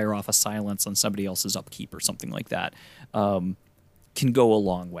when to fire off a silence on somebody else's upkeep or something like that can go a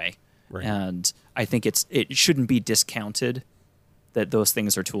long way. Right. And I think it shouldn't be discounted that those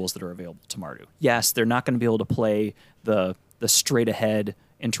things are tools that are available to Mardu. Yes, they're not going to be able to play the straight ahead,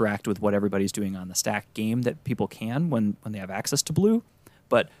 interact with what everybody's doing on the stack game that people can when they have access to blue,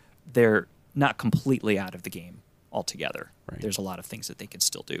 but they're not completely out of the game altogether. Right. There's a lot of things that they can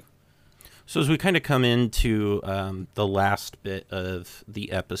still do. So as we kind of come into the last bit of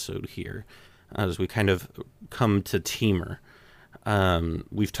the episode here, as we kind of come to Temur,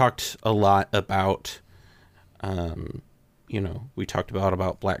 we've talked a lot about, we talked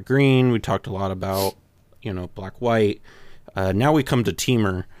about black-green, we talked a lot about, black-white. Now we come to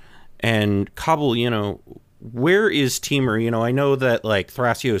Temur, and Cobble, where is Temur? I know that like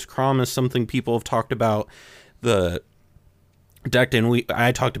Thrasios Crom is something people have talked about. The deck, and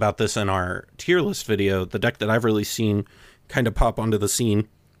I talked about this in our tier list video, the deck that I've really seen kind of pop onto the scene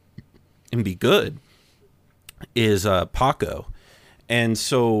and be good is Paco. And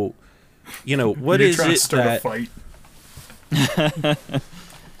so, what is it that... a fight?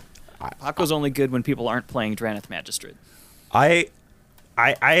 Paco's only good when people aren't playing Drannith Magistrate. I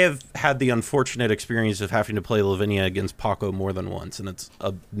have had the unfortunate experience of having to play Lavinia against Paco more than once, and it's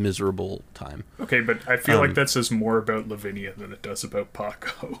a miserable time. Okay, but I feel like that says more about Lavinia than it does about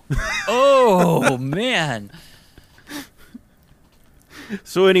Paco. Oh, man.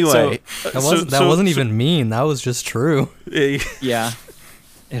 So anyway... That wasn't even mean. That was just true. Yeah.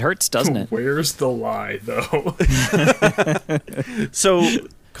 It hurts, doesn't it? Where's the lie, though? So,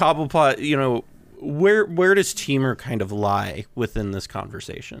 Cobblepot, where does Temur kind of lie within this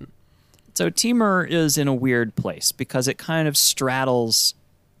conversation? So Temur is in a weird place because it kind of straddles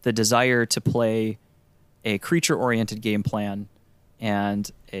the desire to play a creature-oriented game plan and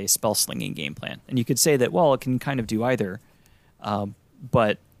a spell-slinging game plan. And you could say that, well, it can kind of do either,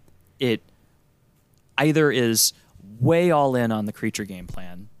 but it either is way all in on the creature game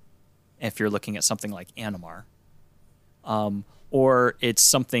plan, if you're looking at something like Animar, or it's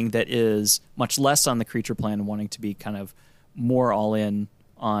something that is much less on the creature plan and wanting to be kind of more all in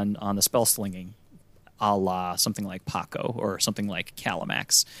on the spell slinging, a la something like Paco or something like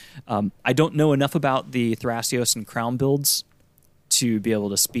Calamax. I don't know enough about the Thrasios and Crown builds to be able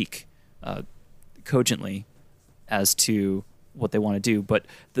to speak cogently as to what they want to do, but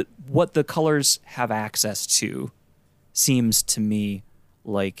what the colors have access to seems to me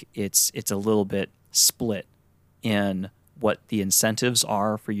like it's a little bit split in what the incentives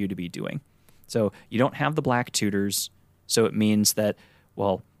are for you to be doing. So you don't have the black tutors, so it means that,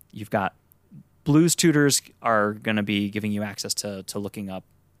 well, you've got blues tutors are going to be giving you access to looking up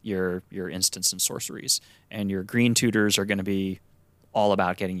your instants and sorceries, and your green tutors are going to be all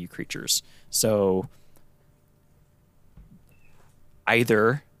about getting you creatures. So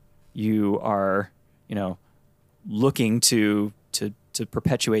either you are, looking to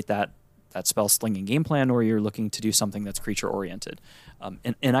perpetuate that spell slinging game plan, or you're looking to do something that's creature oriented.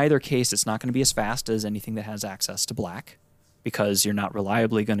 In either case, it's not going to be as fast as anything that has access to black, because you're not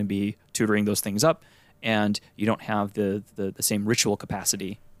reliably going to be tutoring those things up, and you don't have the same ritual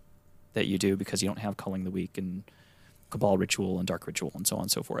capacity that you do, because you don't have Culling the Weak and Cabal Ritual and Dark Ritual and so on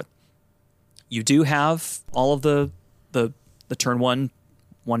and so forth. You do have all of the turn one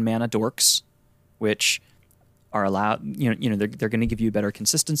mana dorks, which are allowed. They're going to give you better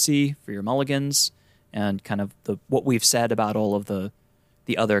consistency for your mulligans, and kind of what we've said about all of the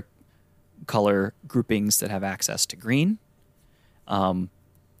other color groupings that have access to green.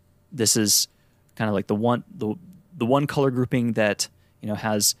 This is kind of like the one color grouping that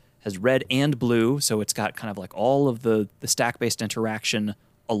has red and blue, so it's got kind of like all of the stack based interaction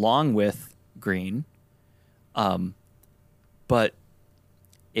along with green. But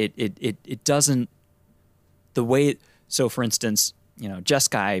it doesn't, the way, so for instance,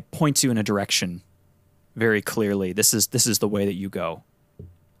 Jeskai points you in a direction very clearly. This is the way that you go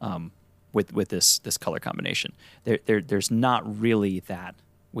with this color combination. There's not really that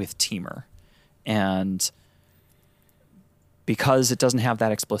with Temur, and because it doesn't have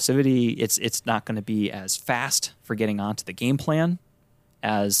that explosivity, it's not going to be as fast for getting onto the game plan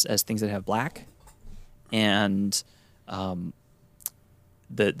as things that have black, and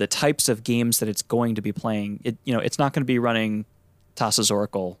the types of games that it's going to be playing, it's not going to be running Tassa's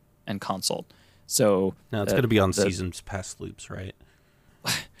Oracle and Consult. So no, it's going to be on Seasons Past loops, right?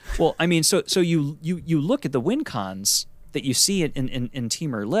 Well, I mean, so you look at the win cons that you see in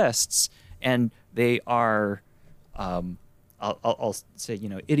Temur lists, and they are, I'll say,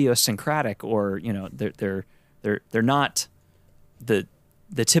 idiosyncratic, or they're not the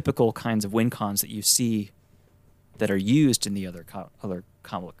typical kinds of win cons that you see that are used in the other color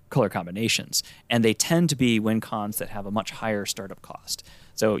combinations, and they tend to be win cons that have a much higher startup cost.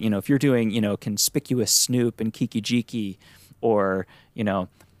 So if you're doing Conspicuous Snoop and Kiki Jiki, or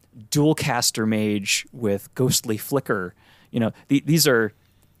Dualcaster Mage with Ghostly Flicker, these are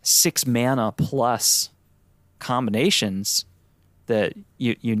 6 mana plus combinations that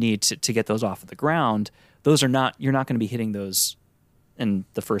you need to get those off of the ground. You're not going to be hitting those in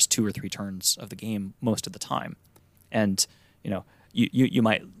the first 2 or 3 turns of the game most of the time. And you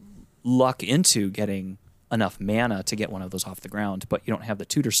might luck into getting enough mana to get one of those off the ground, but you don't have the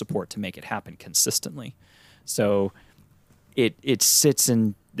tutor support to make it happen consistently. So it sits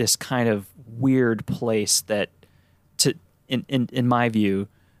in this kind of weird place that, in my view,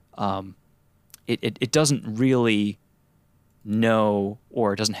 it doesn't really know,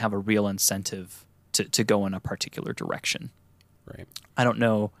 or doesn't have a real incentive to go in a particular direction. Right. I don't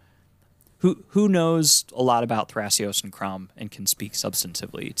know. Who knows a lot about Thrasios and Crom and can speak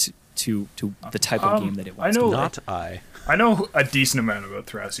substantively to the type of game that it wants I know, to Not I. I know a decent amount about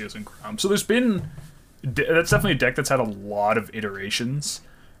Thrasios and Crom. So that's definitely a deck that's had a lot of iterations.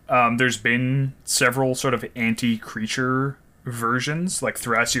 There's been several sort of anti-creature versions, like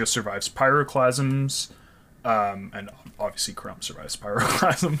Thrasios survives Pyroclasms, and obviously Crom survives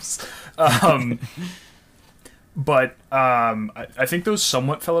Pyroclasms. But I think those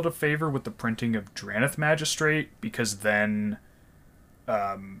somewhat fell out of favor with the printing of Drannith Magistrate, because then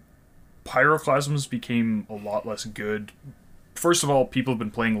Pyroclasms became a lot less good. First of all, people have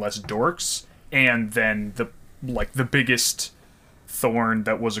been playing less dorks, and then the biggest thorn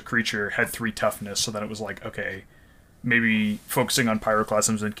that was a creature had 3 toughness, so then it was like, okay, maybe focusing on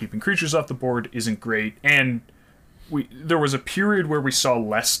Pyroclasms and keeping creatures off the board isn't great. And there was a period where we saw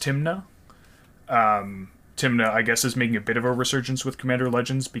less Tymna. Tymna, I guess, is making a bit of a resurgence with Commander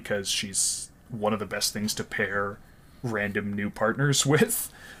Legends, because she's one of the best things to pair random new partners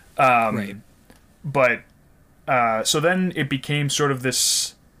with. Right. But so then it became sort of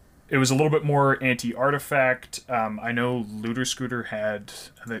this. It was a little bit more anti-artifact. I know Looter Scooter had,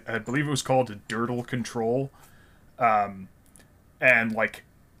 I believe it was called a Dirtle Control, and like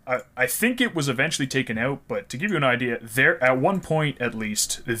I think it was eventually taken out, but to give you an idea, there at one point at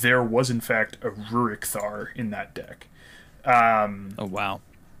least there was in fact a Rurik Thar in that deck. Oh wow!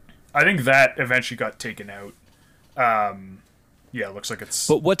 I think that eventually got taken out. Yeah, it looks like it's.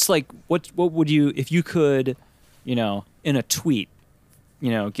 But what would you, if you could, in a tweet,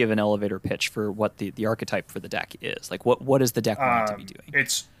 give an elevator pitch for what the archetype for the deck is? Like what does the deck want it to be doing?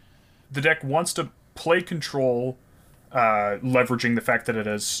 The deck wants to play control, leveraging the fact that it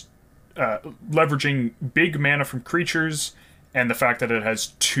has leveraging big mana from creatures and the fact that it has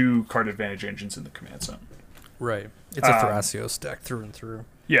 2 card advantage engines in the command zone. Right. It's a Thrasios deck through and through.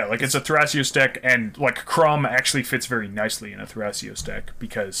 Yeah, like it's a Thrasios deck, and like Crom actually fits very nicely in a Thrasios deck,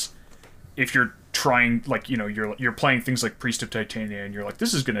 because if you're trying, like, you're playing things like Priest of Titania and you're like,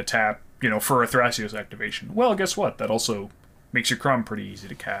 this is going to tap, for a Thrasios activation. Well, guess what? That also makes your Crom pretty easy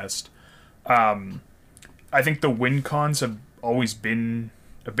to cast. I think the win cons have always been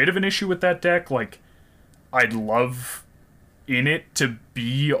a bit of an issue with that deck. Like, I'd love in it to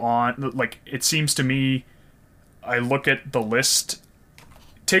be on, like, it seems to me, I look at the list,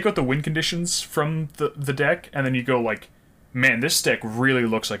 take out the win conditions from the deck, and then you go like, man, this deck really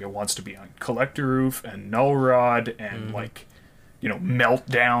looks like it wants to be on Collector Roof and Null Rod and like,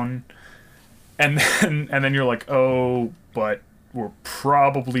 Meltdown. And then you're like, oh, but we're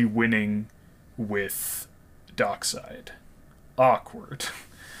probably winning with Dockside. Awkward.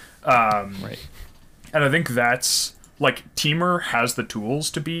 Right. And I think that's, like, Temur has the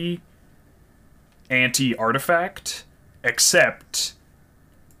tools to be anti-artifact, except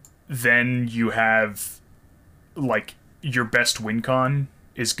then you have, like, your best win con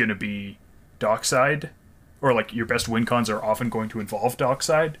is going to be Dockside, or, like, your best win cons are often going to involve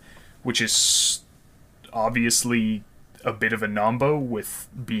Dockside, which is obviously a bit of a nombo with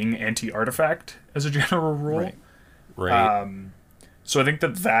being anti-artifact as a general rule. Right. So I think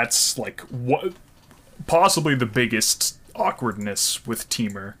that's like what possibly the biggest awkwardness with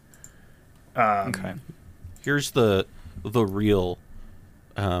Temur. Okay. Here's the real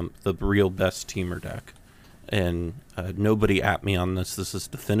best Temur deck, and nobody at me on this. This is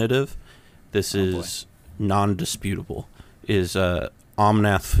definitive. This is non-disputable. Is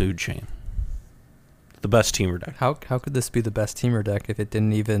Omnath Food Chain the best Temur deck? How could this be the best Temur deck if it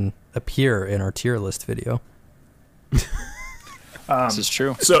didn't even appear in our tier list video? This is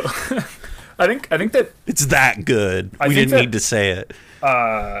true. So I think that It's that good. We didn't need to say it.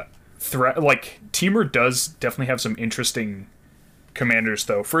 Temur does definitely have some interesting commanders,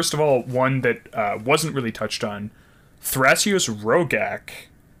 though. First of all, one that wasn't really touched on, Thrasios Rogak,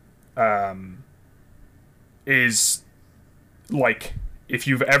 is like, if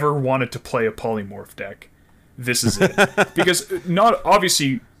you've ever wanted to play a polymorph deck, this is it. Because not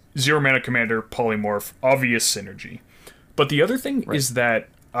obviously 0 mana commander, polymorph, obvious synergy. But the other thing is that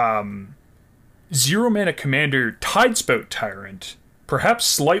 0 mana commander, Tidespout Tyrant, perhaps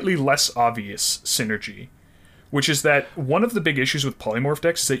slightly less obvious synergy, which is that one of the big issues with polymorph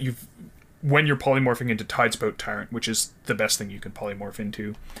decks is that when you're polymorphing into Tidespout Tyrant, which is the best thing you can polymorph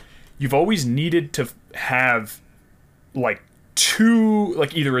into, you've always needed to have like 2,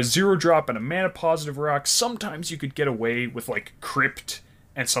 like either a 0-drop and a mana positive rock. Sometimes you could get away with like Crypt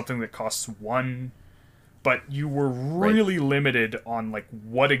and something that costs 1, but you were really limited on like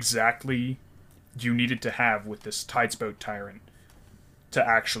what exactly you needed to have with this Tidespout Tyrant to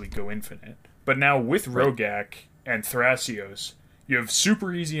actually go infinite. But now with Rogak and Thrasios, you have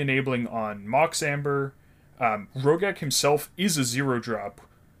super easy enabling on Mox Amber. Rogak himself is a 0-drop,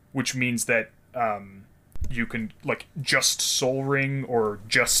 which means that you can like just Soul Ring or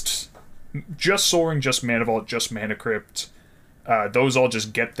just Soul Ring, just Mana Vault, just Mana Crypt. Those all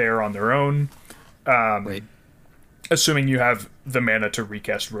just get there on their own. Assuming you have the mana to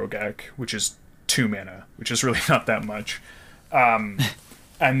recast Rogak, which is 2 mana, which is really not that much. And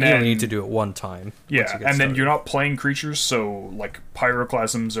then you only need to do it one time. Yeah, and then you're not playing creatures, so like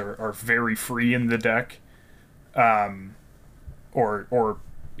Pyroclasms are very free in the deck. Or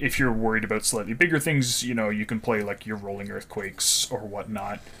if you're worried about slightly bigger things, you can play like your Rolling Earthquakes or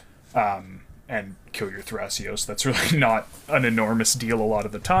whatnot, and kill your Thrasios. That's really not an enormous deal a lot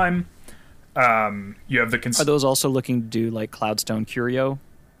of the time. You have the Are those also looking to do like Cloudstone Curio?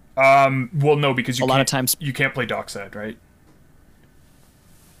 Well, no, because a lot of times you can't play Dockside, right?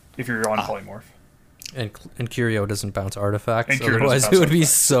 If you're on polymorph. And Curio doesn't bounce artifacts, And Curio otherwise doesn't it bounce would be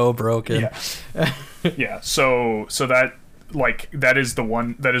artifacts. so broken. Yeah. Yeah. So that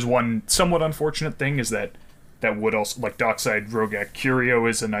is one somewhat unfortunate thing, is that would also, like, Dockside Rogak Curio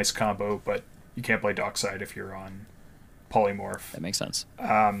is a nice combo, but you can't play Dockside if you're on polymorph. That makes sense.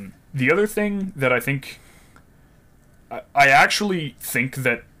 The other thing that I think, I actually think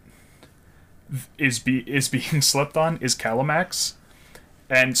that is being slept on is Calamax.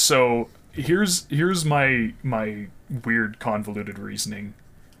 And so here's my weird convoluted reasoning.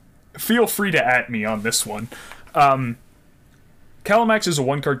 Feel free to at me on this one. Calamax is a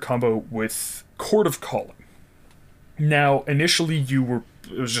 1-card combo with Court of Calling. Now, initially it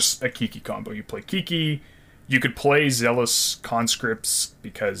was just a Kiki combo. You play Kiki, you could play Zealous Conscripts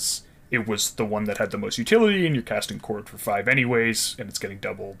because it was the one that had the most utility, and you're casting Court for 5 anyways, and it's getting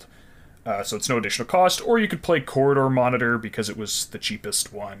doubled. So it's no additional cost. Or you could play Corridor Monitor because it was the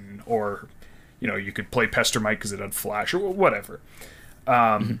cheapest one. Or, you could play Pestermite because it had Flash, or whatever.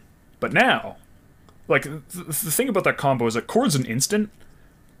 But now, like, the thing about that combo is that Chord's an instant,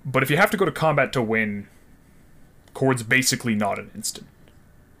 but if you have to go to combat to win, Chord's basically not an instant.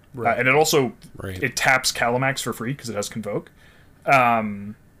 Right. And it also, it taps Calamax for free because it has Convoke.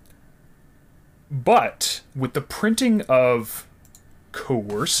 But with the printing of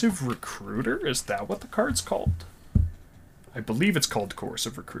Coercive Recruiter, is that what the card's called? I believe it's called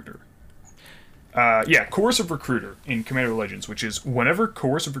Coercive Recruiter. Coercive Recruiter in Commander Legends, which is whenever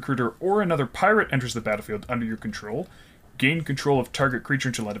Coercive Recruiter or another pirate enters the battlefield under your control, gain control of target creature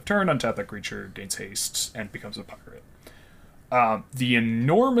until end of turn, untap that creature, gains haste, and becomes a pirate. The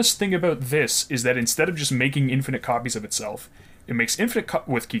enormous thing about this is that instead of just making infinite copies of itself, it makes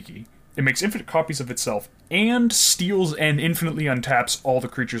with Kiki, it makes infinite copies of itself and steals and infinitely untaps all the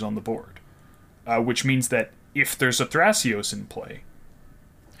creatures on the board. Which means that if there's a Thrasios in play,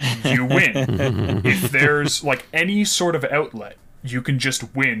 you win. If there's like any sort of outlet, you can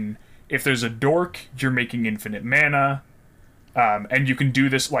just win. If there's a Dork, you're making infinite mana. And you can do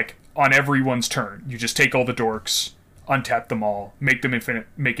this like on everyone's turn. You just take all the Dorks, untap them all, make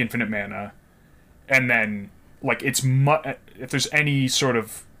infinite mana, and then like if there's any sort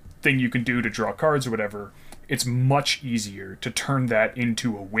of thing you can do to draw cards or whatever, it's much easier to turn that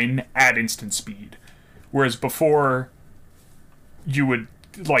into a win at instant speed. Whereas before, you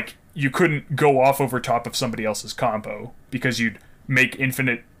couldn't go off over top of somebody else's combo because you'd make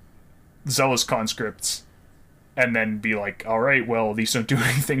infinite Zealous Conscripts and then be like, all right, well, these don't do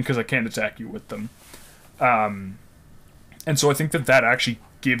anything because I can't attack you with them. And so I think that actually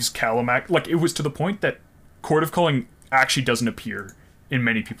gives Calamax... Like, it was to the point that Court of Calling actually doesn't appear in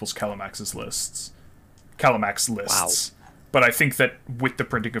many people's Calamax lists. Wow. But I think that with the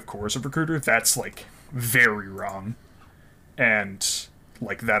printing of Coercive Recruiter, that's, like, very wrong. And,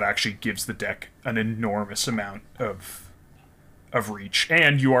 like, that actually gives the deck an enormous amount of reach.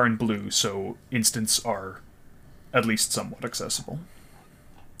 And you are in blue, so instants are at least somewhat accessible.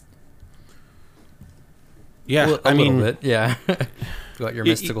 Yeah, well, a little bit, yeah. You got your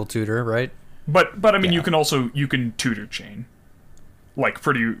Mystical Tutor, right? But I mean, you can tutor chain, like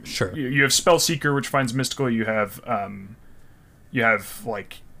pretty sure. You have Spellseeker, which finds mystical. You have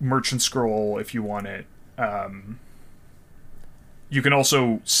like Merchant Scroll if you want it. You can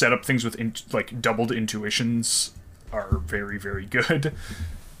also set up things with like doubled intuitions are very, very good.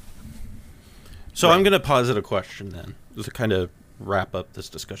 So I'm going to posit a question then, just to kind of wrap up this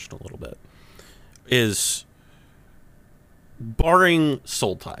discussion a little bit. Is barring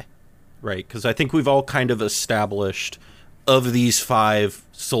Sultai, right? Because I think we've all kind of established of these 5,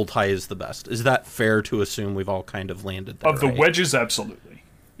 Sultai is the best. Is that fair to assume we've all kind of landed there? Of the wedges, absolutely.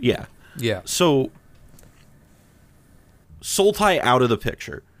 Yeah. Yeah. So Sultai out of the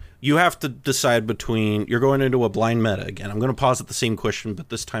picture. You have to decide between... You're going into a blind meta again. I'm going to posit the same question, but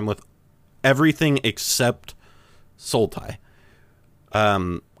this time with everything except Sultai.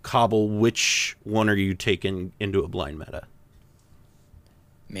 Cobble, which one are you taking into a blind meta?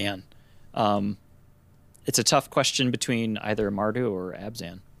 Man. It's a tough question between either Mardu or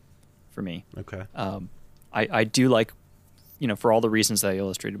Abzan for me. Okay. I do like, for all the reasons that I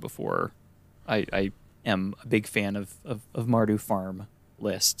illustrated before, I am a big fan of Mardu farm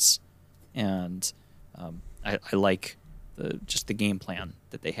lists, and I like the game plan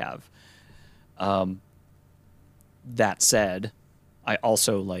that they have. That said, I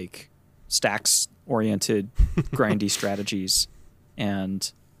also like stacks-oriented, grindy strategies,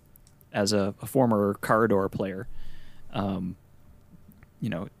 and as a former Corridor player, I'm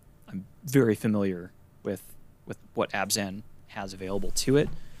very familiar with what Abzan has available to it.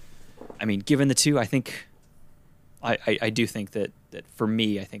 I mean, given the two, I think I do think that for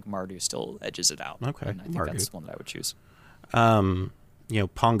me, I think Mardu still edges it out. Okay, and I think Mardu. that's one that I would choose.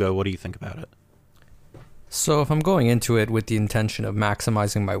 Pongo, what do you think about it? So if I'm going into it with the intention of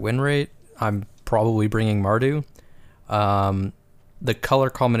maximizing my win rate, I'm probably bringing Mardu. The color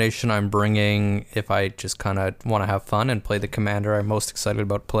combination I'm bringing, if I just kind of want to have fun and play the commander I'm most excited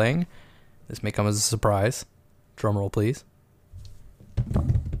about playing, this may come as a surprise. Drum roll, please.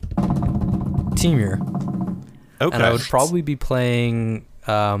 Temur. Okay. And I would probably be playing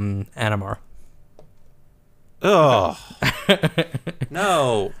Animar. Oh.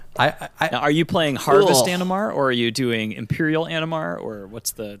 No. Now, are you playing Harvest Animar, or are you doing Imperial Animar, or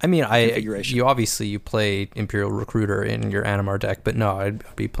what's the configuration? You play Imperial Recruiter in your Animar deck, but no, I'd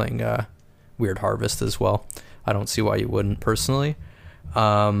be playing Weird Harvest as well. I don't see why you wouldn't personally.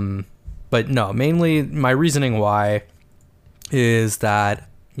 But no, mainly my reasoning why is that,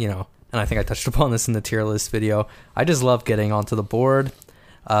 and I think I touched upon this in the tier list video, I just love getting onto the board,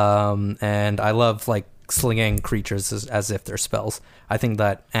 and I love like slinging creatures as if they're spells. I think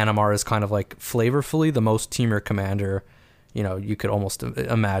that Animar is kind of like flavorfully the most Temur commander, you could almost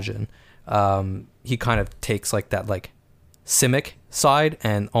imagine. He kind of takes like that like Simic side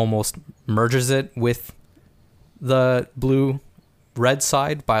and almost merges it with the blue-red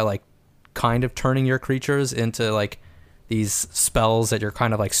side by like kind of turning your creatures into like these spells that you're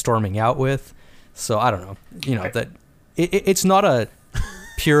kind of like storming out with. So I don't know, that it's not a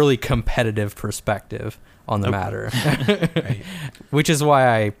purely competitive perspective on the matter. Right. Which is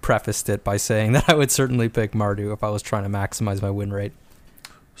why I prefaced it by saying that I would certainly pick Mardu if I was trying to maximize my win rate.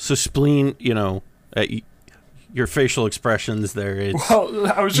 So Spleen, your facial expressions there,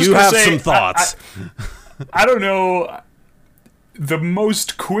 Well, I was just you gonna have say, some thoughts. I don't know. The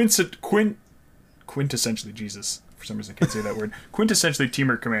most quintessentially, Jesus, for some reason I can't say that word, quintessentially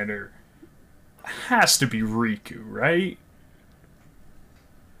Temur commander has to be Riku, right?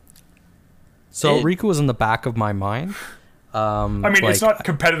 So Riku was in the back of my mind. I mean, it's not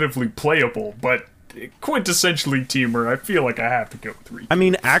competitively playable, but quintessentially Temur, I feel like I have to go with Riku. I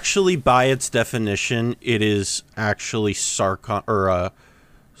mean, actually, by its definition, it is actually Sarkon or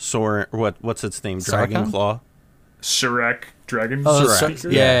Soren. What's its name? Dragonclaw. Surek, Dragon. Surek.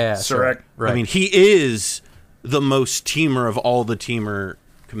 Yeah, Surek. Right. I mean, he is the most Temur of all the Temur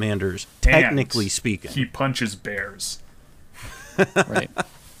commanders, technically speaking. He punches bears. Right.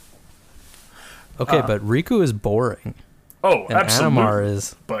 Okay, but Riku is boring. Oh, and absolutely. Animar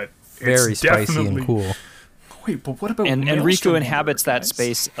is very spicy and cool. Wait, but what about and Riku Maelstrom inhabits Warrior, that guys?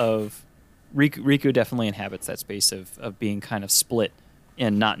 space of Riku definitely inhabits that space of being kind of split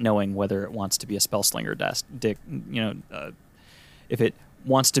and not knowing whether it wants to be a spellslinger if it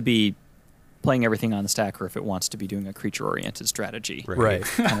wants to be playing everything on the stack or if it wants to be doing a creature oriented strategy. Right.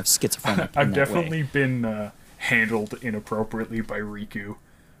 Kind of schizophrenic. I've in that definitely way. been handled inappropriately by Riku.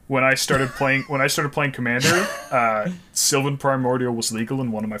 When I started playing Commander, Sylvan Primordial was legal,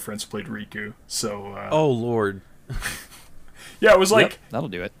 and one of my friends played Riku. So, Oh Lord. yeah, it was like that'll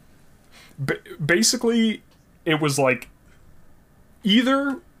do it. Basically, it was like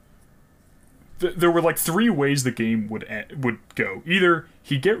either there were like three ways the game would go. Either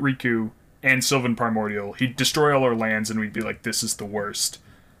he'd get Riku and Sylvan Primordial, he'd destroy all our lands, and we'd be like, "This is the worst,"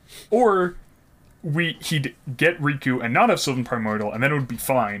 or he'd get Riku and not have Sylvan Primordial, and then it would be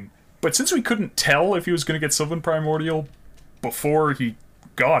fine. But since we couldn't tell if he was going to get Sylvan Primordial before he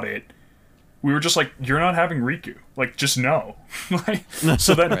got it, we were just like, "You're not having Riku. Like, just no."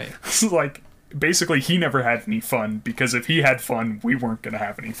 So then, like, basically, he never had any fun, because if he had fun, we weren't going to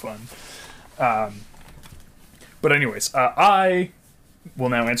have any fun. But anyways, I will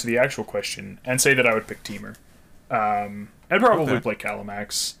now answer the actual question and say that I would pick Temur. I'd probably play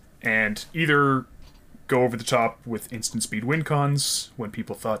Calamax and either go over the top with instant speed win cons when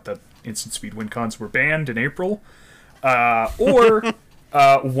people thought that instant speed win cons were banned in April, or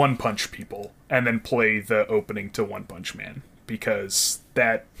one punch people and then play the opening to One Punch Man, because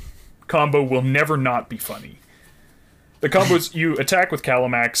that combo will never not be funny. The combos, you attack with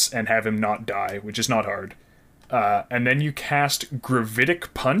Calamax and have him not die, which is not hard, and then you cast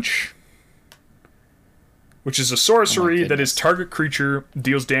Gravitic Punch, which is a sorcery that is target creature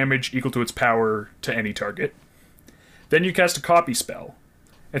deals damage equal to its power to any target. Then you cast a copy spell.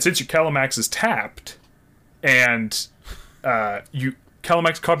 And since your Calamax is tapped, and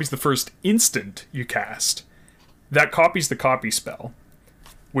Calamax copies the first instant you cast, that copies the copy spell,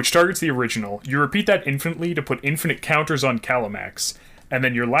 which targets the original. You repeat that infinitely to put infinite counters on Calamax, and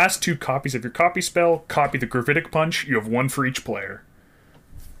then your last two copies of your copy spell copy the Gravitic Punch. You have one for each player.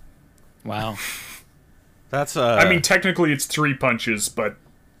 Wow. That's I mean, technically it's 3 punches, but,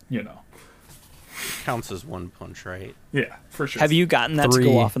 counts as one punch, right? Yeah, for sure. Have you gotten that to 3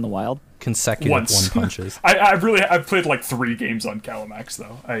 go off in the wild? consecutive Once. one punches? I've played like 3 games on Calamax,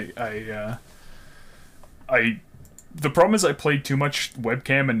 though. The problem is I played too much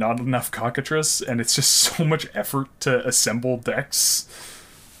webcam and not enough cockatrice, and it's just so much effort to assemble decks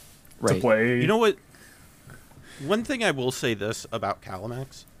to play. You know what? One thing I will say this about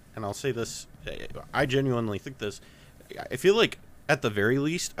Calamax, and I'll say this, I genuinely think this. I feel like at the very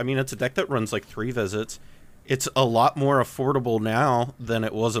least. I mean, it's a deck that runs like 3 visits. It's a lot more affordable now than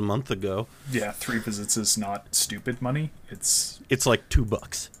it was a month ago. Yeah, 3 visits is not stupid money. It's like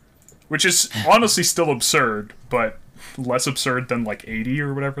 $2. Which is honestly still absurd, but less absurd than like 80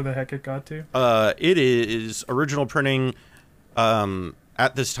 or whatever the heck it got to. It is original printing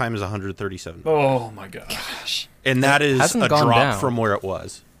at this time is $137. Oh my gosh. And that is a drop down from where it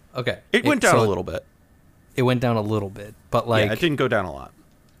was. Okay. It went down a little bit. It went down a little bit, but like it didn't go down a lot.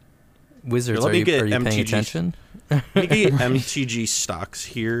 Wizards, Here, are you paying attention? Let me get MTG stocks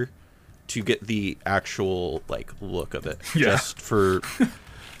here to get the actual like look of it. Yeah.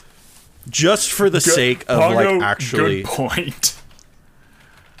 Just for the sake of Pongo, like actually. Good point.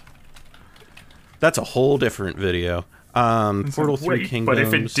 That's a whole different video. Portal 3 Kingdoms. But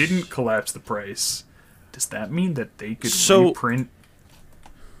if it didn't collapse the price, does that mean that they could reprint?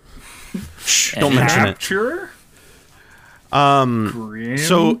 Shh, don't mention it.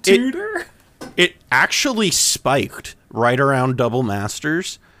 So it actually spiked right around Double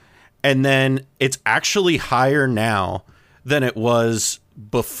Masters, and then it's actually higher now than it was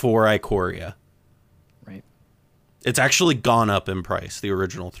before Ikoria. Right. It's actually gone up in price, the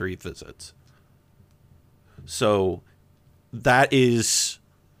original 3 visits. So it is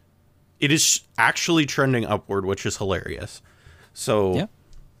actually trending upward, which is hilarious. So, yeah.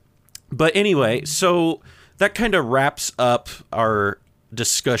 But anyway, so that kind of wraps up our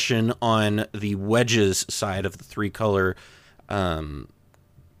discussion on the Wedges side of the 3 color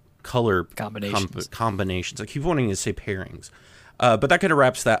combinations. I keep wanting to say pairings. But that kind of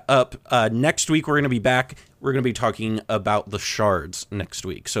wraps that up. Next week, we're going to be back. We're going to be talking about the shards next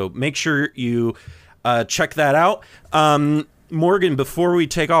week. So make sure you check that out. Morgan, before we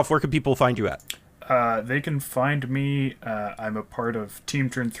take off, where can people find you at? They can find me. I'm a part of Team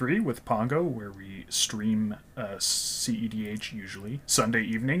Turn 3 with Pongo, where we stream cEDH usually Sunday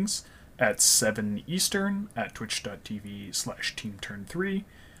evenings at 7 Eastern at twitch.tv/TeamTurn3.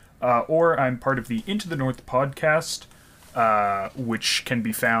 Or I'm part of the Into the North podcast, which can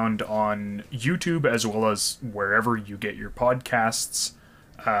be found on YouTube as well as wherever you get your podcasts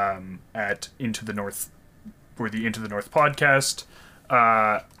at Into the North, or the Into the North podcast.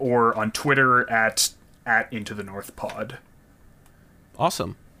 Or on Twitter at Into the North Pod.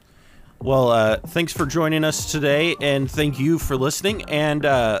 Awesome. Well, thanks for joining us today, and thank you for listening. And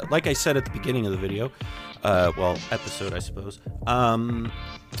like I said at the beginning of the video, episode, I suppose,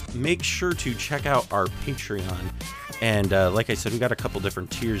 make sure to check out our Patreon. And like I said, we got a couple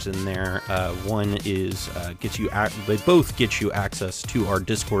different tiers in there. One is they both get you access to our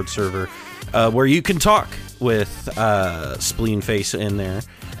Discord server, where you can talk with Spleenface in there,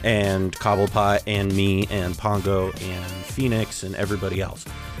 and Cobblepot, and me, and Pongo, and Phoenix, and everybody else.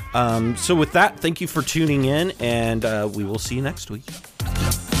 So with that, thank you for tuning in, and we will see you next week.